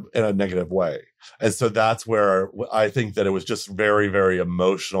more in a negative way. And so that's where I think that it was just very, very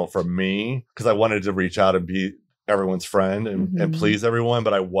emotional for me, because I wanted to reach out and be everyone's friend and please everyone,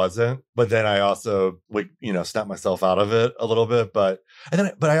 but I wasn't. But then I also would, snap myself out of it a little bit. But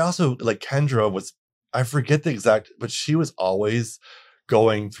I also, like, Kendra was, I forget the exact, but she was always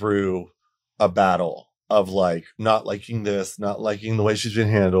going through a battle of like not liking this, not liking the way she's been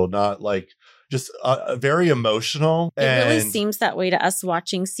handled, not like just very emotional. It really seems that way to us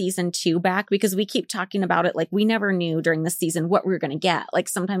watching season 2 back, because we keep talking about it like we never knew during the season what we were going to get. Like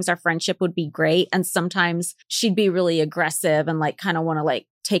sometimes our friendship would be great, and sometimes she'd be really aggressive and like kind of want to like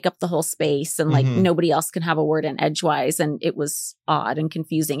take up the whole space, and like nobody else can have a word in edgewise. And it was odd and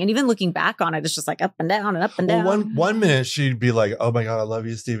confusing. And even looking back on it, it's just like up and down and up and down. Well, one minute she'd be like, "Oh my God, I love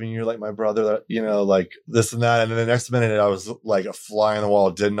you, Steven. You're like my brother," like this and that. And then the next minute I was like a fly on the wall.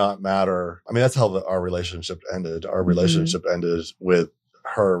 It did not matter. I mean, that's how our relationship ended. Our relationship ended with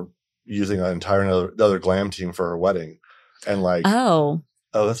her using an entire another glam team for her wedding. And like,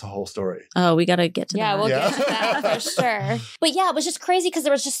 Oh, that's a whole story. Oh, we got to get to that. Yeah, we'll get to that for sure. But yeah, it was just crazy because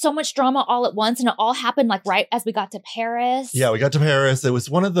there was just so much drama all at once, and it all happened like right as we got to Paris. Yeah, we got to Paris. It was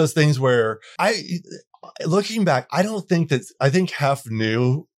one of those things where looking back, I think Hef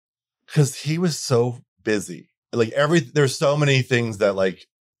knew because he was so busy. Like there's so many things that like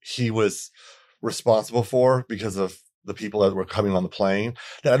he was responsible for because of the people that were coming on the plane,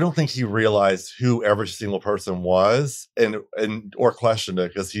 that I don't think he realized who every single person was or questioned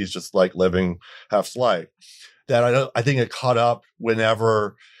it, because he's just like living Hef's life. That I think it caught up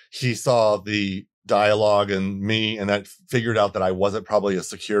whenever he saw the dialogue and me, and that figured out that I wasn't probably a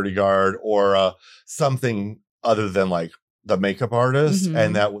security guard or something other than like the makeup artist,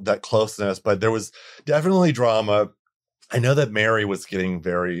 and that closeness. But there was definitely drama. I know that Mary was getting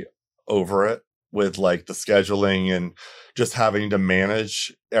very over it with like the scheduling and just having to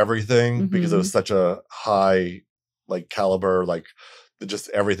manage everything because it was such a high like caliber, like just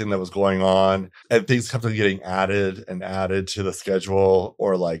everything that was going on, and things kept on getting added to the schedule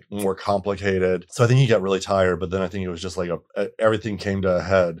or like more complicated. So I think he got really tired, but then I think it was just like everything came to a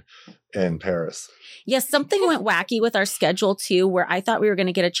head in Paris. Yes, something went wacky with our schedule too, where I thought we were going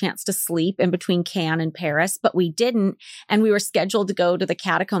to get a chance to sleep in between Cannes and Paris, but we didn't. And we were scheduled to go to the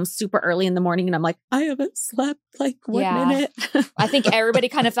catacombs super early in the morning. And I'm like, I haven't slept like 1 minute. I think everybody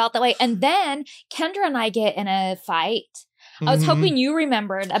kind of felt that way. And then Kendra and I get in a fight. I was hoping you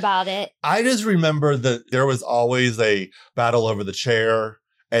remembered about it. I just remember that there was always a battle over the chair.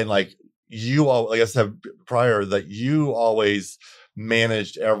 And like like I said prior, that you always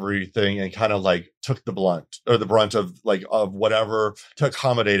managed everything and kind of like took the brunt of whatever to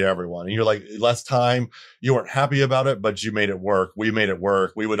accommodate everyone. And you're like, less time, you weren't happy about it, but you made it work. We made it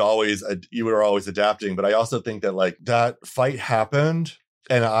work. You were always adapting. But I also think that like that fight happened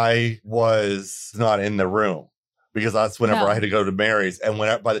and I was not in the room, because that's whenever I had to go to Mary's. And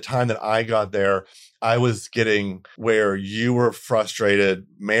by the time that I got there, I was getting where you were frustrated.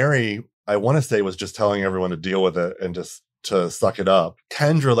 Mary, I want to say, was just telling everyone to deal with it and just to suck it up.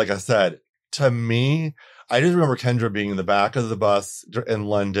 Kendra, like I said, to me, I just remember Kendra being in the back of the bus in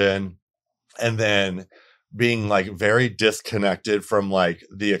London and then being like very disconnected from like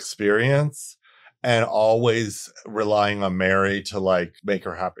the experience and always relying on Mary to like make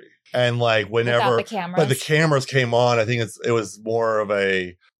her happy. And like whenever the cameras came on, I think it was more of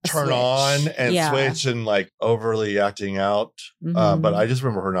a turn switch on and switch and like overly acting out. But I just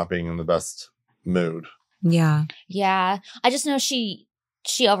remember her not being in the best mood. Yeah. Yeah. I just know she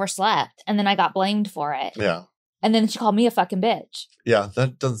overslept and then I got blamed for it. Yeah. And then she called me a fucking bitch. Yeah,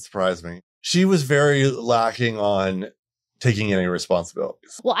 that doesn't surprise me. She was very lacking on taking any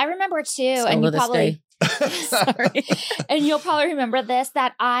responsibilities. Well, I remember too, and you probably sorry. And you'll probably remember this,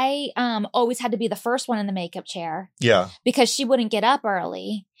 that I always had to be the first one in the makeup chair. Yeah. Because she wouldn't get up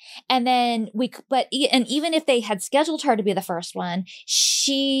early. And then even if they had scheduled her to be the first one,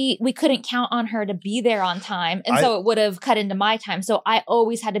 we couldn't count on her to be there on time. And so it would have cut into my time. So I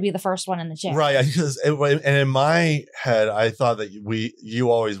always had to be the first one in the chair. Right. And in my head, I thought that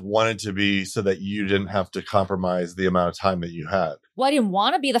you always wanted to be so that you didn't have to compromise the amount of time that you had. Well, I didn't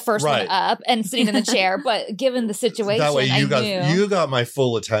want to be the first one up and sitting in the chair. there, but given the situation, that way I knew. you got my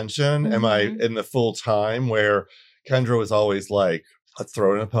full attention and my in the full time, where Kendra was always like, let's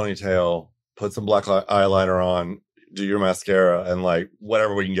throw it in a ponytail, put some black eyeliner on, do your mascara, and like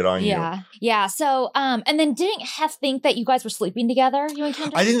whatever we can get on you. Yeah. So, and then didn't Hef think that you guys were sleeping together, you and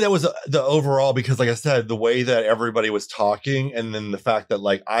Kendra? I think that was the overall, because like I said, the way that everybody was talking, and then the fact that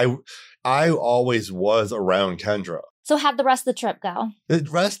like I always was around Kendra. So how'd the rest of the trip go? The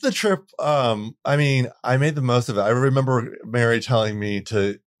rest of the trip, I mean, I made the most of it. I remember Mary telling me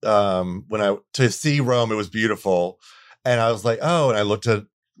to see Rome, it was beautiful. And I was like, oh, and I looked at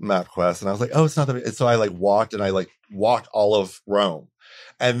MapQuest and I was like, oh, it's not that big. And so I like walked all of Rome.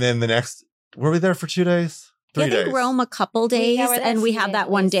 And then were we there for 2 days? 3 days. I think Rome a couple days, and we had that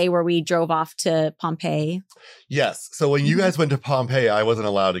one day where we drove off to Pompeii. Yes. So when you guys went to Pompeii, I wasn't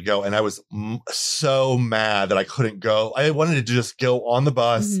allowed to go, and I was so mad that I couldn't go. I wanted to just go on the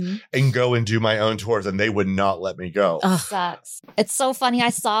bus and go and do my own tours, and they would not let me go. Sucks. It's so funny. I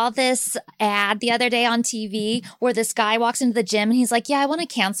saw this ad the other day on TV where this guy walks into the gym and he's like, yeah, I want to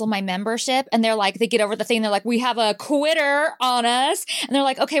cancel my membership. And they're like, they get over the thing. They're like, we have a quitter on us. And they're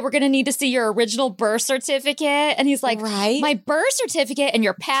like, okay, we're going to need to see your original birth certificate. And he's like, my birth certificate and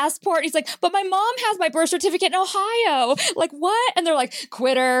your passport. He's like, but my mom has my birth certificate in Ohio. Like, what? And they're like,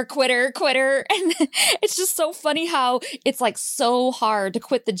 quitter. And it's just so funny how it's like so hard to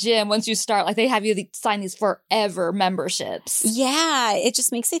quit the gym once you start. Like they have you sign these forever memberships. Yeah. It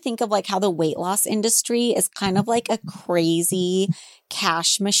just makes me think of like how the weight loss industry is kind of like a crazy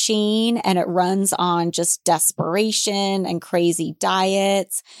cash machine, and it runs on just desperation and crazy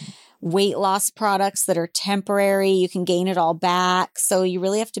diets. Weight loss products that are temporary. You can gain it all back. So you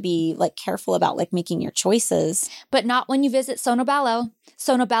really have to be like careful about like making your choices. But not when you visit Sono Bello.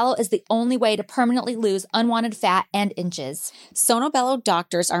 Sono Bello is the only way to permanently lose unwanted fat and inches. Sono Bello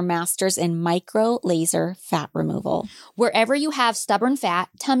doctors are masters in micro laser fat removal. Wherever you have stubborn fat,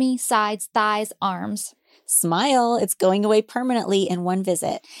 tummy, sides, thighs, arms. Smile, it's going away permanently in one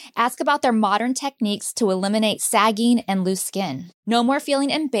visit. Ask about their modern techniques to eliminate sagging and loose skin. No more feeling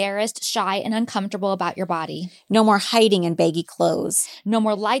embarrassed, shy, and uncomfortable about your body. No more hiding in baggy clothes. No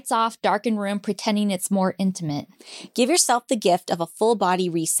more lights off, darkened room pretending it's more intimate. Give yourself the gift of a full body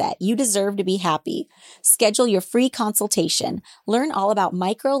reset. You deserve to be happy. Schedule your free consultation. Learn all about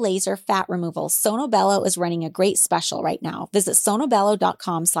micro laser fat removal. Sono Bello is running a great special right now. Visit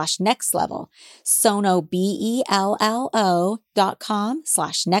sonobello.com/nextlevel. Sono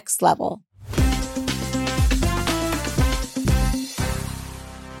BELLO.com/nextlevel.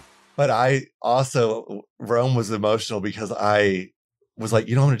 But I also, Rome was emotional because I was like,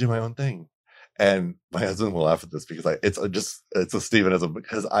 you don't want to do my own thing. And my husband will laugh at this because it's a Stevenism,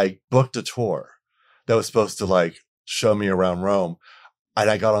 because I booked a tour that was supposed to like show me around Rome. And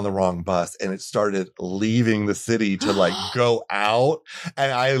I got on the wrong bus, and it started leaving the city to like go out.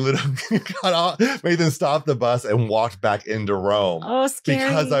 And I literally got off, made them stop the bus and walked back into Rome. Oh, scary.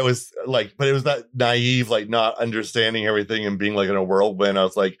 Because I was like, but it was that naive, like not understanding everything and being like in a whirlwind. I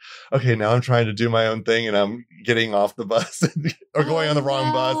was like, okay, now I'm trying to do my own thing, and I'm getting off the bus or going on the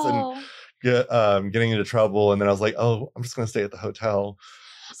wrong bus and getting into trouble. And then I was like, oh, I'm just going to stay at the hotel.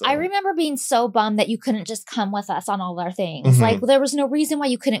 So. I remember being so bummed that you couldn't just come with us on all our things. Like there was no reason why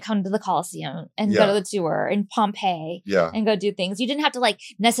you couldn't come to the Colosseum and go to the tour in Pompeii and go do things. You didn't have to like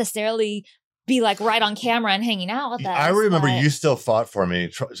necessarily be like right on camera and hanging out with us. I remember you still fought for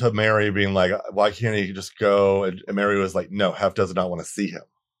me to Mary being like, why can't he just go? And Mary was like, no, Hef does not want to see him.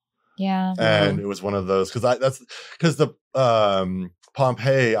 Yeah. And it was one of those, because the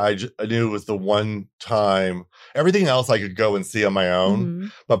Pompeii, I knew it was the one time. Everything else I could go and see on my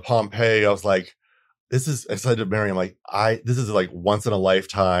own, but Pompeii, I was like, I said to Mary, I'm like, this is like once in a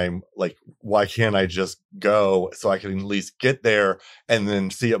lifetime. Like, why can't I just go so I can at least get there and then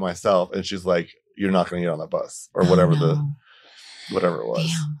see it myself? And she's like, you're not going to get on the bus or whatever whatever it was.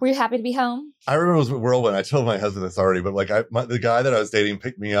 Damn. Were you happy to be home? I remember it was a whirlwind. I told my husband this already, but like the guy that I was dating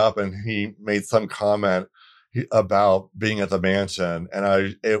picked me up, and he made some comment about being at the mansion,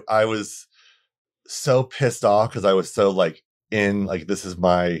 and I was so pissed off because I was so like in like, this is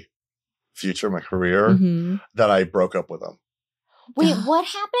my future, my career, that I broke up with him. Wait, what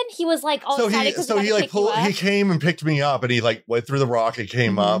happened? He was like, oh, he came and picked me up, and he like went through the rock and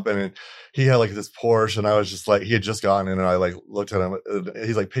came up, and he had like this Porsche, and I was just like, he had just gotten in, and I like looked at him,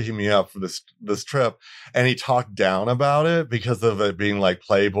 he's like picking me up for this trip, and he talked down about it because of it being like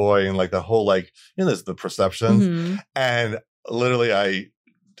Playboy and like the whole like, there's the perceptions, and literally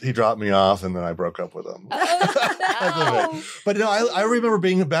he dropped me off, and then I broke up with him. Oh, no. But no, I remember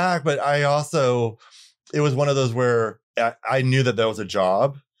being back, but I also, it was one of those where I knew that was a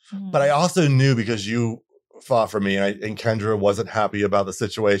job, But I also knew, because you fought for me and Kendra wasn't happy about the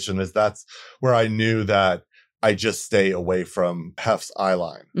situation, is that's where I knew that I just stay away from Hef's eye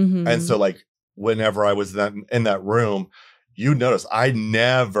line. And so like whenever I was in that room, you notice I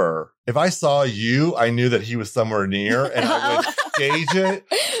never, if I saw you, I knew that he was somewhere near, and I would gauge it,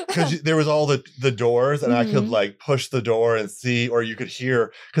 because there was all the doors, and I could like push the door and see, or you could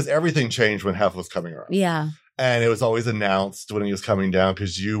hear, because everything changed when Hef was coming around. Yeah. And it was always announced when he was coming down,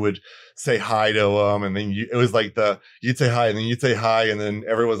 because you would say hi to him. And then it was like you'd say hi, and then you'd say hi. And then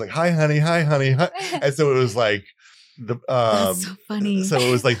everyone was like, hi, honey, hi, honey. Hi. And so it was like That's so funny. So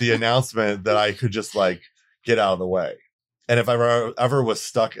it was like the announcement that I could just like get out of the way. And if I ever was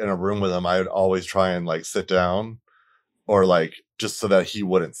stuck in a room with him, I would always try and like sit down, or like just so that he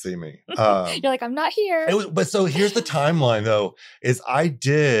wouldn't see me. You're like, I'm not here. But so here's the timeline though, is I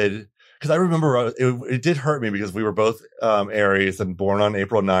did, because I remember it did hurt me, because we were both Aries and born on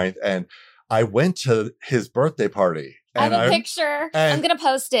April 9th. And I went to his birthday party. I have a picture. I'm going to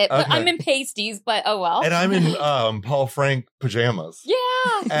post it. But I'm in pasties, but oh well. And I'm in Paul Frank pajamas.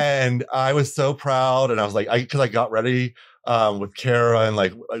 Yeah. And I was so proud. And I was like, because I got ready with Kara, and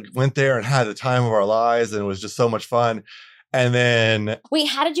like went there and had the time of our lives. And it was just so much fun. And then. Wait,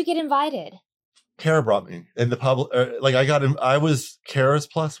 how did you get invited? Kara brought me in the public. Like I was Kara's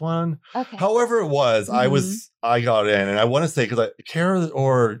plus one. Okay. However it was, I got in, and I want to say, because Kara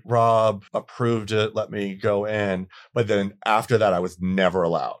or Rob approved it, let me go in. But then after that, I was never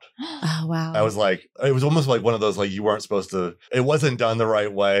allowed. Oh, wow. I was like, it was almost like one of those, like, you weren't supposed to, it wasn't done the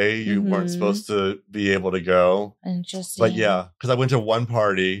right way. You weren't supposed to be able to go. Interesting. But yeah, because I went to one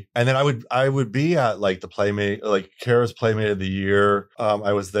party, and then I would be at like the Playmate, like Kara's Playmate of the Year.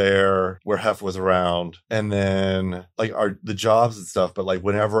 I was there where Hef was around, and then like the jobs and stuff. But like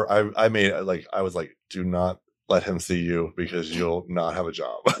whenever I made it, like, I was like, do not let him see you, because you'll not have a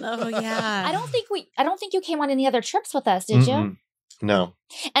job. Oh yeah. I don't think you came on any other trips with us, did you? No.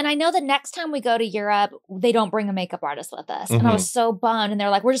 And I know the next time we go to Europe, they don't bring a makeup artist with us. And I was so bummed. And they're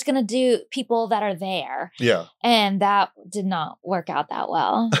like, we're just going to do people that are there. Yeah. And that did not work out that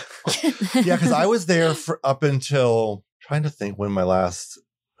well. Yeah, because I was there for up until, trying to think when my last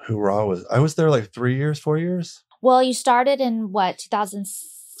hoorah was. I was there like 4 years. Well, you started in what, 2006?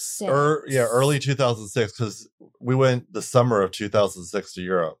 Early 2006, because we went the summer of 2006 to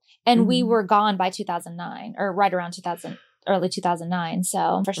Europe. And we were gone by 2009, or right around early 2009.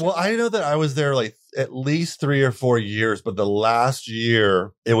 So for sure. Well, I know that I was there like at least 3 or 4 years, but the last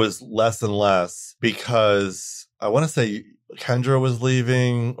year it was less and less, because I want to say Kendra was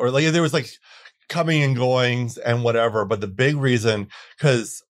leaving, or like there was like coming and goings and whatever. But the big reason,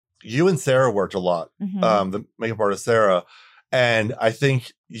 because you and Sarah worked a lot, the makeup artist Sarah. And I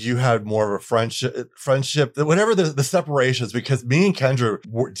think you had more of a friendship, whatever the separations, because me and Kendra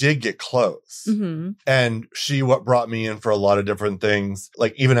did get close. And she brought me in for a lot of different things,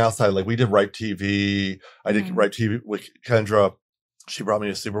 like even outside, like we did Ripe TV. I did Ripe TV with Kendra. She brought me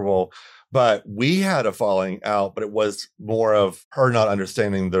to Super Bowl. But we had a falling out, but it was more of her not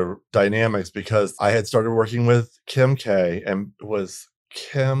understanding the dynamics, because I had started working with Kim K, and it was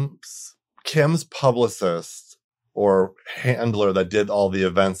Kim's publicist or handler that did all the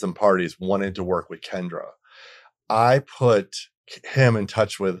events and parties wanted to work with Kendra. I put him in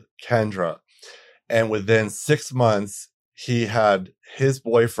touch with Kendra, and within 6 months, he had his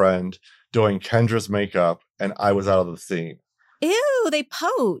boyfriend doing Kendra's makeup, and I was out of the scene. Ew, they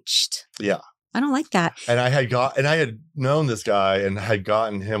poached. Yeah. I don't like that. And I had known this guy and had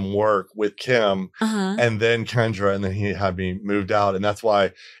gotten him work with Kim and then Kendra, and then he had me moved out. And that's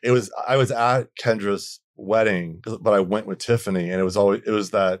why I was at Kendra's wedding, but I went with Tiffany, and it was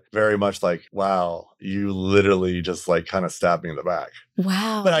that very much like, wow, you literally just like kind of stabbed me in the back.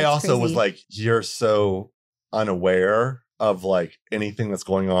 Wow. But I also was like, you're so unaware of like anything that's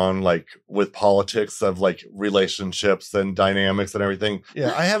going on, like with politics of like relationships and dynamics and everything.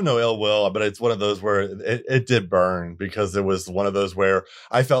 Yeah, I have no ill will, but it's one of those where it did burn, because it was one of those where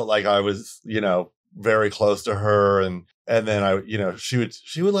I felt like I was, very close to her, and then she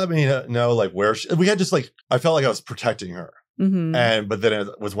would let me know like where we had just like, I felt like I was protecting her. But then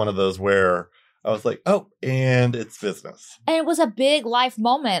it was one of those where I was like, oh, and it's business. And it was a big life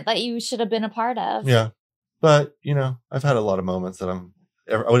moment that you should have been a part of. Yeah. But, I've had a lot of moments that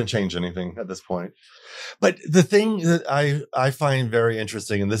I wouldn't change anything at this point. But the thing that I find very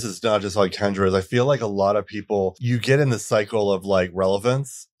interesting, and this is not just like Kendra, is I feel like a lot of people, you get in the cycle of like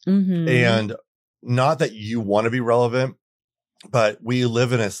relevance, and not that you want to be relevant, but we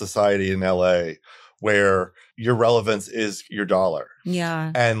live in a society in LA where your relevance is your dollar.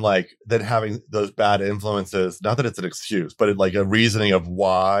 Yeah. And like then having those bad influences, not that it's an excuse, but like a reasoning of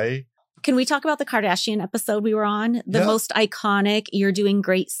why. Can we talk about the Kardashian episode we were on? The most iconic "You're Doing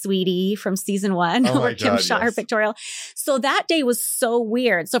Great, Sweetie" from season 1, where Kim shot her pictorial. So that day was so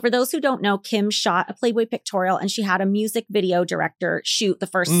weird. So for those who don't know, Kim shot a Playboy pictorial and she had a music video director shoot the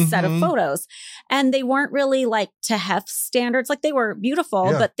first set of photos. And they weren't really like to Hef standards. Like they were beautiful,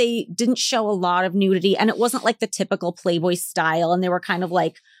 but they didn't show a lot of nudity. And it wasn't like the typical Playboy style. And they were kind of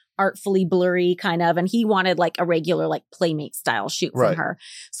like artfully blurry kind of, and he wanted like a regular like Playmate style shoot from her.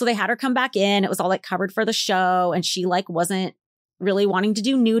 So they had her come back in. It was all like covered for the show, and she like wasn't really wanting to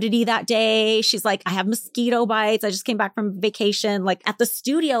do nudity that day. She's like, I have mosquito bites. I just came back from vacation. Like at the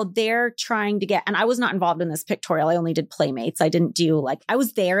studio, they're trying to get, and I was not involved in this pictorial. I only did Playmates. I didn't do like, I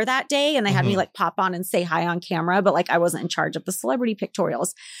was there that day and they had me like pop on and say hi on camera, but like I wasn't in charge of the celebrity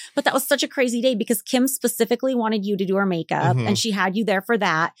pictorials. But that was such a crazy day because Kim specifically wanted you to do her makeup and she had you there for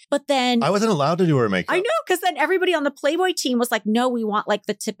that. But then I wasn't allowed to do her makeup. I know, because then everybody on the Playboy team was like, no, we want like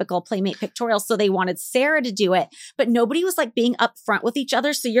the typical Playmate pictorial. So they wanted Sarah to do it, but nobody was like being up front with each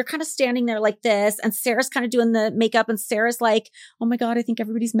other. So you're kind of standing there like this, and Sarah's kind of doing the makeup, and Sarah's like, oh my God, I think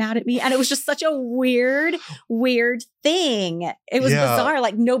everybody's mad at me. And it was just such a weird thing. It was bizarre.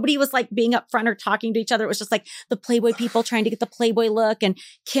 Like nobody was like being up front or talking to each other. It was just like the Playboy people trying to get the Playboy look, and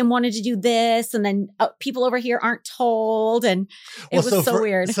Kim wanted to do this, and then people over here aren't told. And it was so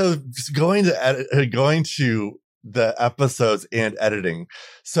weird. So going to the episodes and editing.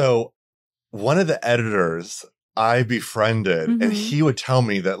 So one of the editors I befriended, and he would tell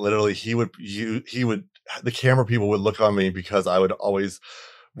me that literally the camera people would look on me because I would always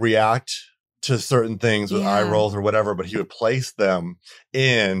react to certain things with eye rolls or whatever, but he would place them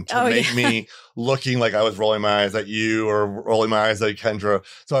in to make me looking like I was rolling my eyes at you or rolling my eyes at Kendra.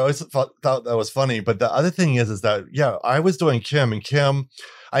 So I always thought that was funny. But the other thing is that, I was doing Kim, and Kim,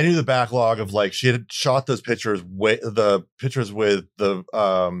 I knew the backlog of like, she had shot those pictures, she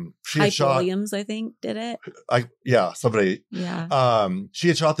had shot Williams, I think, did it. Somebody. Yeah. She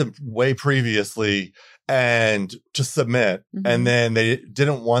had shot them way previously and to submit, and then they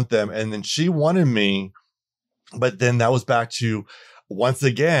didn't want them. And then she wanted me, but then that was back to once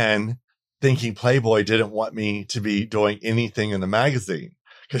again, thinking Playboy didn't want me to be doing anything in the magazine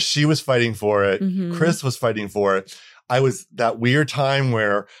because she was fighting for it. Chris was fighting for it. I was that weird time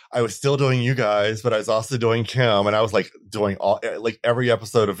where I was still doing you guys, but I was also doing Kim, and I was like doing like every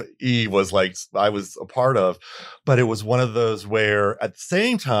episode of E was like I was a part of, but it was one of those where at the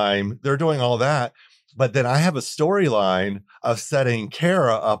same time they're doing all that, but then I have a storyline of setting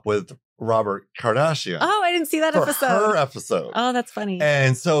Kara up with Robert Kardashian. Oh, I didn't see that episode. Her episode. Oh, that's funny.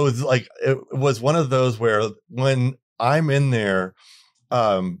 And so it's like it was one of those where when I'm in there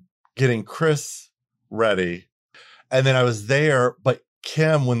getting Chris ready, and then I was there, but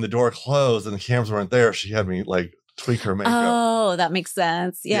Kim, when the door closed and the cameras weren't there, she had me like tweak her makeup. Oh, that makes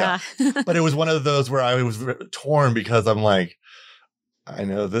sense. Yeah. But it was one of those where I was torn because I'm like, I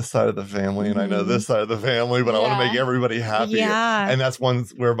know this side of the family and I know this side of the family, but I want to make everybody happy. Yeah. And that's one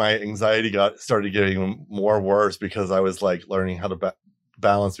where my anxiety started getting more worse because I was like learning how to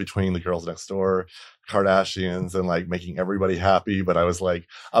balance between the girls next door, Kardashians, and like making everybody happy. But I was like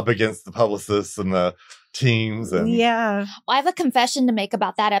up against the publicists and the teams. And well, I have a confession to make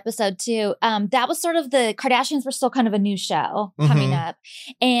about that episode too. That was sort of the Kardashians were still kind of a new show coming up,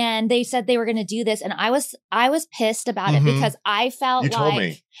 and they said they were going to do this, and I was pissed about it because I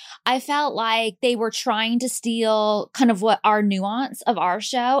felt like they were trying to steal kind of what our nuance of our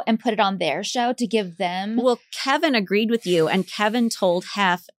show and put it on their show to give them. Well, Kevin agreed with you, and Kevin told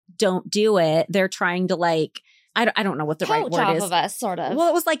Hef, don't do it. They're trying to like, I don't know what the right word is. Of us, sort of. Well,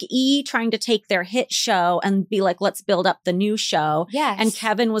 it was like E trying to take their hit show and be like, let's build up the new show. Yes. And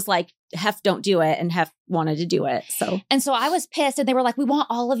Kevin was like, Hef, don't do it. And Hef wanted to do it. And so I was pissed, and they were like, we want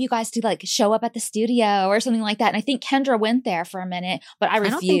all of you guys to like show up at the studio or something like that. And I think Kendra went there for a minute, but I refused.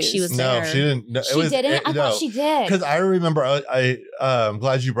 I don't think she was there. No, she didn't. No, she didn't? I thought she did. Because I remember, I'm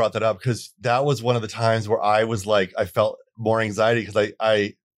glad you brought that up because that was one of the times where I was like, I felt more anxiety because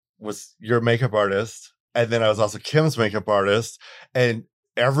I was your makeup artist. And then I was also Kim's makeup artist, and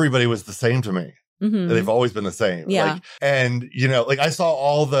everybody was the same to me. They've always been the same. Yeah. Like, and like I saw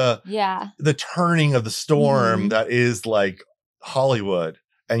all the turning of the storm that is like Hollywood.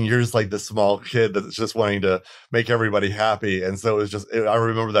 and you're just like the small kid that's just wanting to make everybody happy. And so it was just, I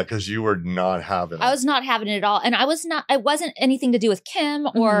remember that because you were not having it. I was not having it at all. And it wasn't anything to do with Kim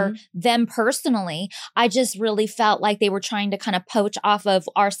or them personally. I just really felt like they were trying to kind of poach off of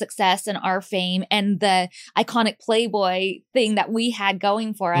our success and our fame and the iconic Playboy thing that we had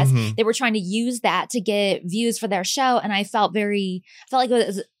going for us. They were trying to use that to get views for their show. And I felt like it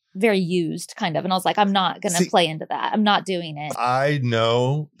was very used kind of. And I was like, I'm not going to play into that. I'm not doing it. I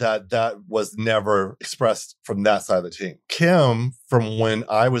know that was never expressed from that side of the team. Kim, from when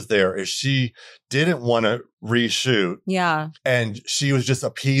I was there, is she didn't want to reshoot. Yeah. And she was just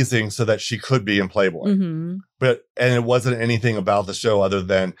appeasing so that she could be in Playboy. And it wasn't anything about the show other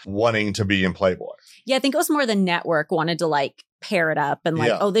than wanting to be in Playboy. Yeah, I think it was more the network wanted to like pair it up and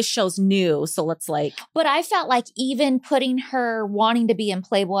like, oh, this show's new, so let's like. But I felt like even putting her wanting to be in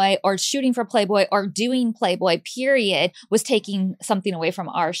Playboy or shooting for Playboy or doing Playboy, period, was taking something away from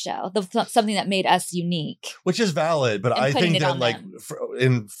our show, something that made us unique. Which is valid, but I think that like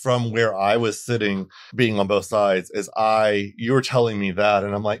from where I was sitting, being on both sides, you were telling me that,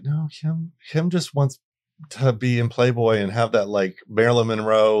 and I'm like, no, Kim just wants to be in Playboy and have that like Marilyn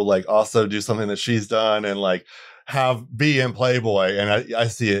Monroe, like also do something that she's done and like be in Playboy. And I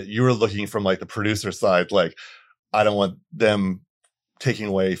see it. You were looking from like the producer side, like I don't want them taking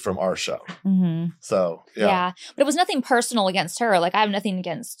away from our show. So yeah, but it was nothing personal against her. Like I have nothing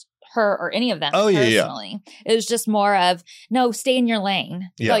against her or any of them personally. It was just more of, no, stay in your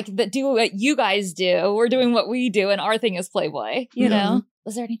lane. Like do what you guys do. We're doing what we do, and our thing is Playboy, you know?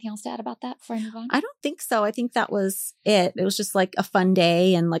 Was there anything else to add about that before I move on? I don't think so. I think that was it. It was just like a fun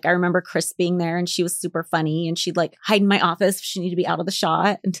day. And like, I remember Chris being there and she was super funny and she'd like hide in my office if she needed to be out of the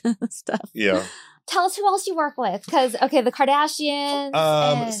shot and stuff. Yeah. Tell us who else you work with. Because, okay, the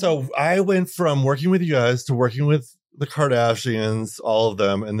Kardashians. So I went from working with you guys to working with the Kardashians, all of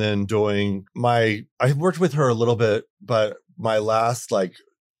them. And then I worked with her a little bit, but my last like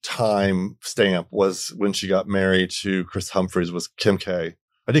time stamp was when she got married to Chris Humphries, was Kim K.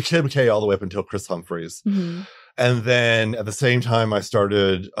 I did Kim K all the way up until Chris Humphries. And then at the same time, I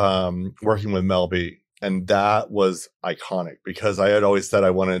started working with Mel B. And that was iconic because I had always said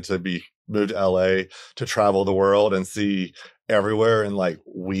I wanted to move to LA to travel the world and see everywhere. And like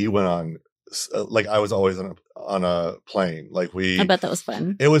we went on, like I was always on a plane. Like I bet that was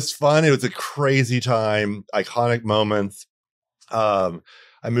fun. It was fun. It was a crazy time, iconic moments.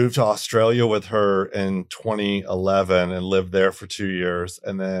 I moved to Australia with her in 2011 and lived there for 2 years,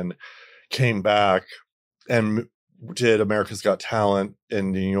 and then came back and did America's Got Talent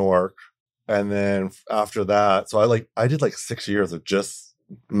in New York. And then after that, so I did like 6 years of just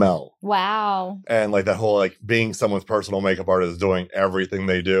Mel. Wow. And like that whole like being someone's personal makeup artist, doing everything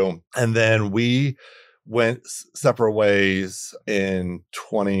they do. And then we went separate ways in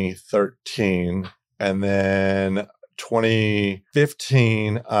 2013. And then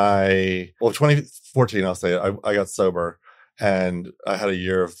 2014, I'll say it, I got sober and I had a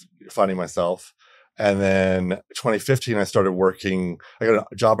year of finding myself. And then 2015, I started working. I got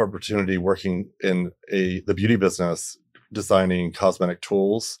a job opportunity working in the beauty business, designing cosmetic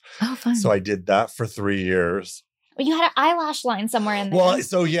tools. Oh, fun. So I did that for 3 years. Well, you had an eyelash line somewhere in there. Well,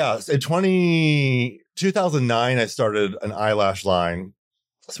 so yeah, in 2009, I started an eyelash line,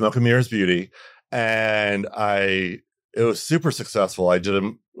 Smoke and Mirrors Beauty. And it was super successful. I did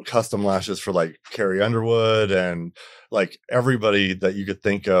custom lashes for like Carrie Underwood and like everybody that you could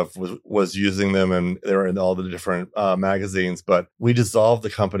think of was using them, and they were in all the different magazines. But we dissolved the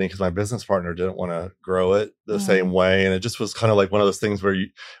company because my business partner didn't want to grow it the same way. And it just was kind of like one of those things where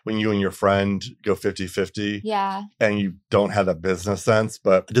when you and your friend go 50-50 and you don't have that business sense,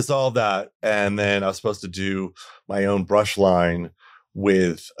 but dissolved that. And then I was supposed to do my own brush line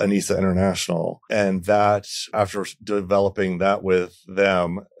with Anissa International. And that, after developing that with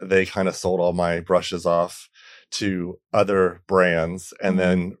them, they kind of sold all my brushes off to other brands and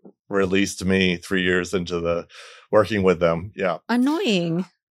then released me 3 years into the working with them. Yeah. Annoying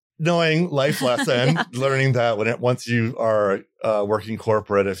Life lesson, learning that once you are working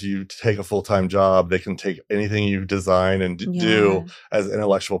corporate, if you take a full-time job, they can take anything you design and do as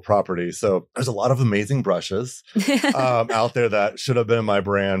intellectual property. So there's a lot of amazing brushes out there that should have been my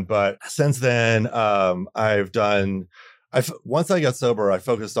brand. But since then, once I got sober, I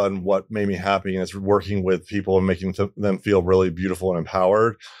focused on what made me happy, and it's working with people and making them feel really beautiful and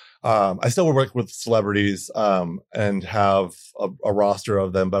empowered. I still work with celebrities and have a roster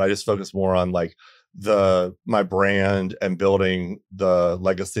of them, but I just focus more on like my brand and building the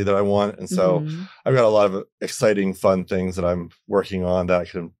legacy that I want. And so I've got a lot of exciting, fun things that I'm working on that I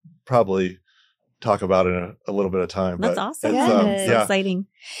can probably talk about in a little bit of time. That's but awesome. it's, So exciting.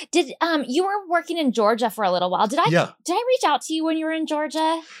 Did you were working in Georgia for a little while? Did I reach out to you when you were in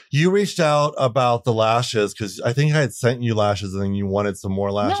Georgia? You reached out about the lashes because I think I had sent you lashes and then you wanted some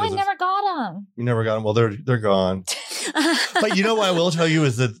more lashes. No, I never got them. You never got them. Well, they're gone. But you know what I will tell you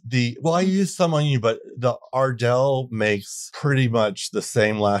is that I used some on you, but the Ardell makes pretty much the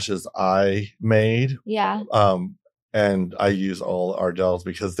same lashes I made. Yeah. And I use all Ardells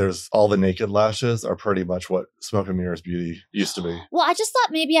because there's all the naked lashes are pretty much what Smoke and Mirrors Beauty used to be. Well, I just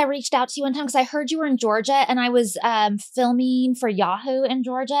thought maybe I reached out to you one time because I heard you were in Georgia and I was filming for Yahoo in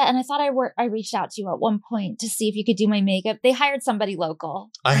Georgia. And I thought I reached out to you at one point to see if you could do my makeup. They hired somebody local.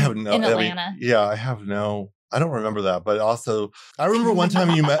 I have no in Atlanta. I don't remember that, but also I remember one time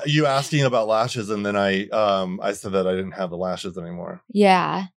you asking about lashes, and then I said that I didn't have the lashes anymore.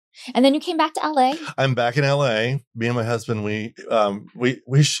 Yeah, and then you came back to LA. I'm back in LA. Me and my husband, he's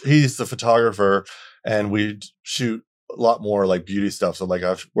the photographer, and we shoot a lot more like beauty stuff. So like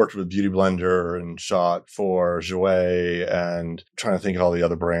I've worked with Beauty Blender and shot for Jouer, and trying to think of all the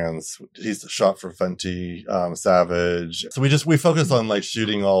other brands. He's shot for Fenty, Savage. So we focus on like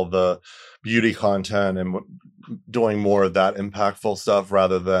shooting all the beauty content and doing more of that impactful stuff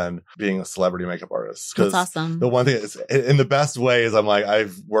rather than being a celebrity makeup artist. That's awesome. The one thing is, in the best way is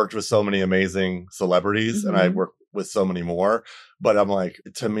I've worked with so many amazing celebrities and I work with so many more, but I'm like,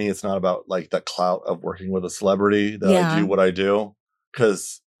 to me, it's not about like the clout of working with a celebrity that I do what I do.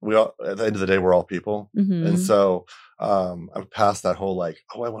 Cause at the end of the day, we're all people. And so, I'm past that whole like,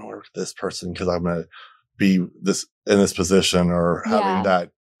 I want to work with this person cause I'm going to be in this position or having that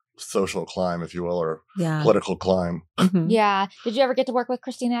social climb, if you will, or political climb. Yeah. Did you ever get to work with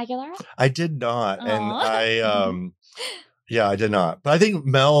Christina Aguilera? I did not. Aww. And I did not. But I think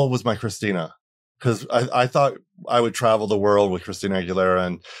Mel was my Christina because I thought I would travel the world with Christina Aguilera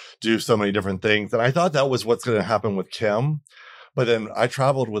and do so many different things. And I thought that was what's going to happen with Kim. But then I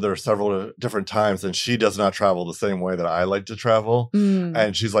traveled with her several different times and she does not travel the same way that I like to travel.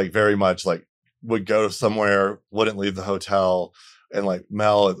 And she's like very much like would go somewhere, wouldn't leave the hotel. And like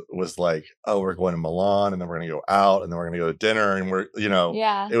Mel was like, oh, we're going to Milan and then we're going to go out and then we're going to go to dinner. And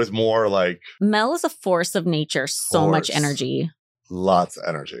it was more like. Mel is a force of nature. So much energy. Lots of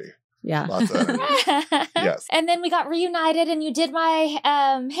energy. Yeah. Lots of energy. Yes. And then we got reunited and you did my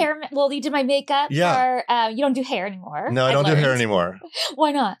hair. Well, you did my makeup. Yeah. You don't do hair anymore. No, I don't do hair anymore.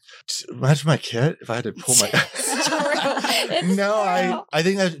 Why not? Imagine my kid if I had to pull my. It's true. No, I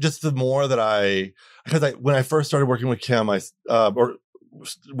think that just the more that because when I first started working with Kim, I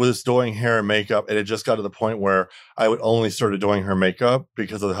was doing hair and makeup, and it just got to the point where I would only started doing her makeup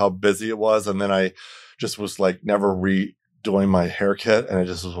because of how busy it was, and then I just was like never redoing my hair kit, and it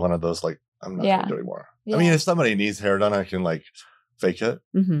just was one of those like I'm not going to do anymore. Yeah. I mean, if somebody needs hair done, I can like fake it,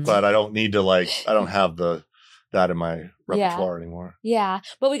 but I don't need to I don't have that in my repertoire anymore. Yeah.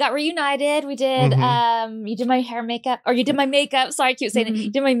 But we got reunited. We did, you did my hair makeup, or you did my makeup. Sorry, I keep saying it.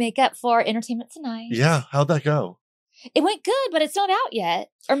 You did my makeup for Entertainment Tonight. Yeah. How'd that go? It went good, but it's not out yet.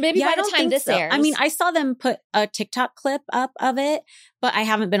 Or maybe by the time this airs. I mean, I saw them put a TikTok clip up of it, but I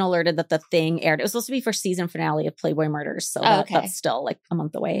haven't been alerted that the thing aired. It was supposed to be for season finale of Playboy Murders. So that's still like a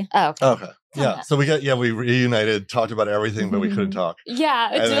month away. Oh, okay. Yeah. So we reunited, talked about everything, but we couldn't talk. Yeah.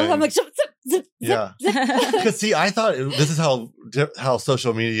 I'm like, zip, zip, zip, yeah. Because see, I thought this is how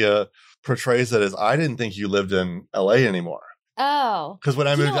social media portrays it is. I didn't think you lived in LA anymore. Oh. Because when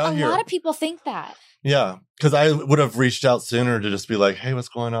I moved out here. A lot of people think that. Yeah. Because I would have reached out sooner to just be like, hey, what's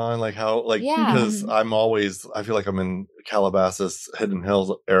going on? Like how, like, because I feel like I'm in Calabasas, Hidden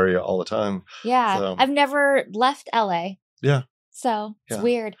Hills area all the time. Yeah. So. I've never left LA. Yeah. So it's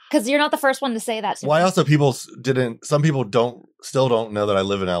weird because you're not the first one to say that to me. Why also some people still don't know that I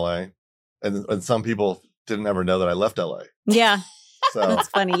live in LA. And some people didn't ever know that I left LA. Yeah. So that's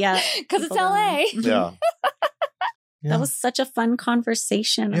funny. Yeah. Because it's LA. Yeah. That was such a fun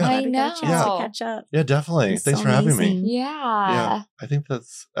conversation. Yeah. I know. To catch up. Yeah, definitely. Thanks for having me. Yeah. I think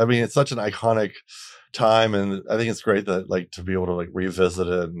it's such an iconic time. And I think it's great that to be able to revisit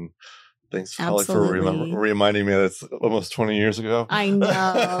it. And thanks, Holly, for reminding me that it's almost 20 years ago. I know.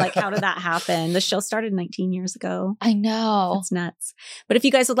 How did that happen? The show started 19 years ago. I know. It's nuts. But if you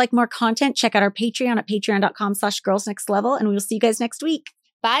guys would like more content, check out our Patreon at patreon.com/girlsnextlevel. And we will see you guys next week.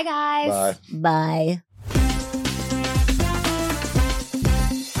 Bye, guys. Bye. Bye.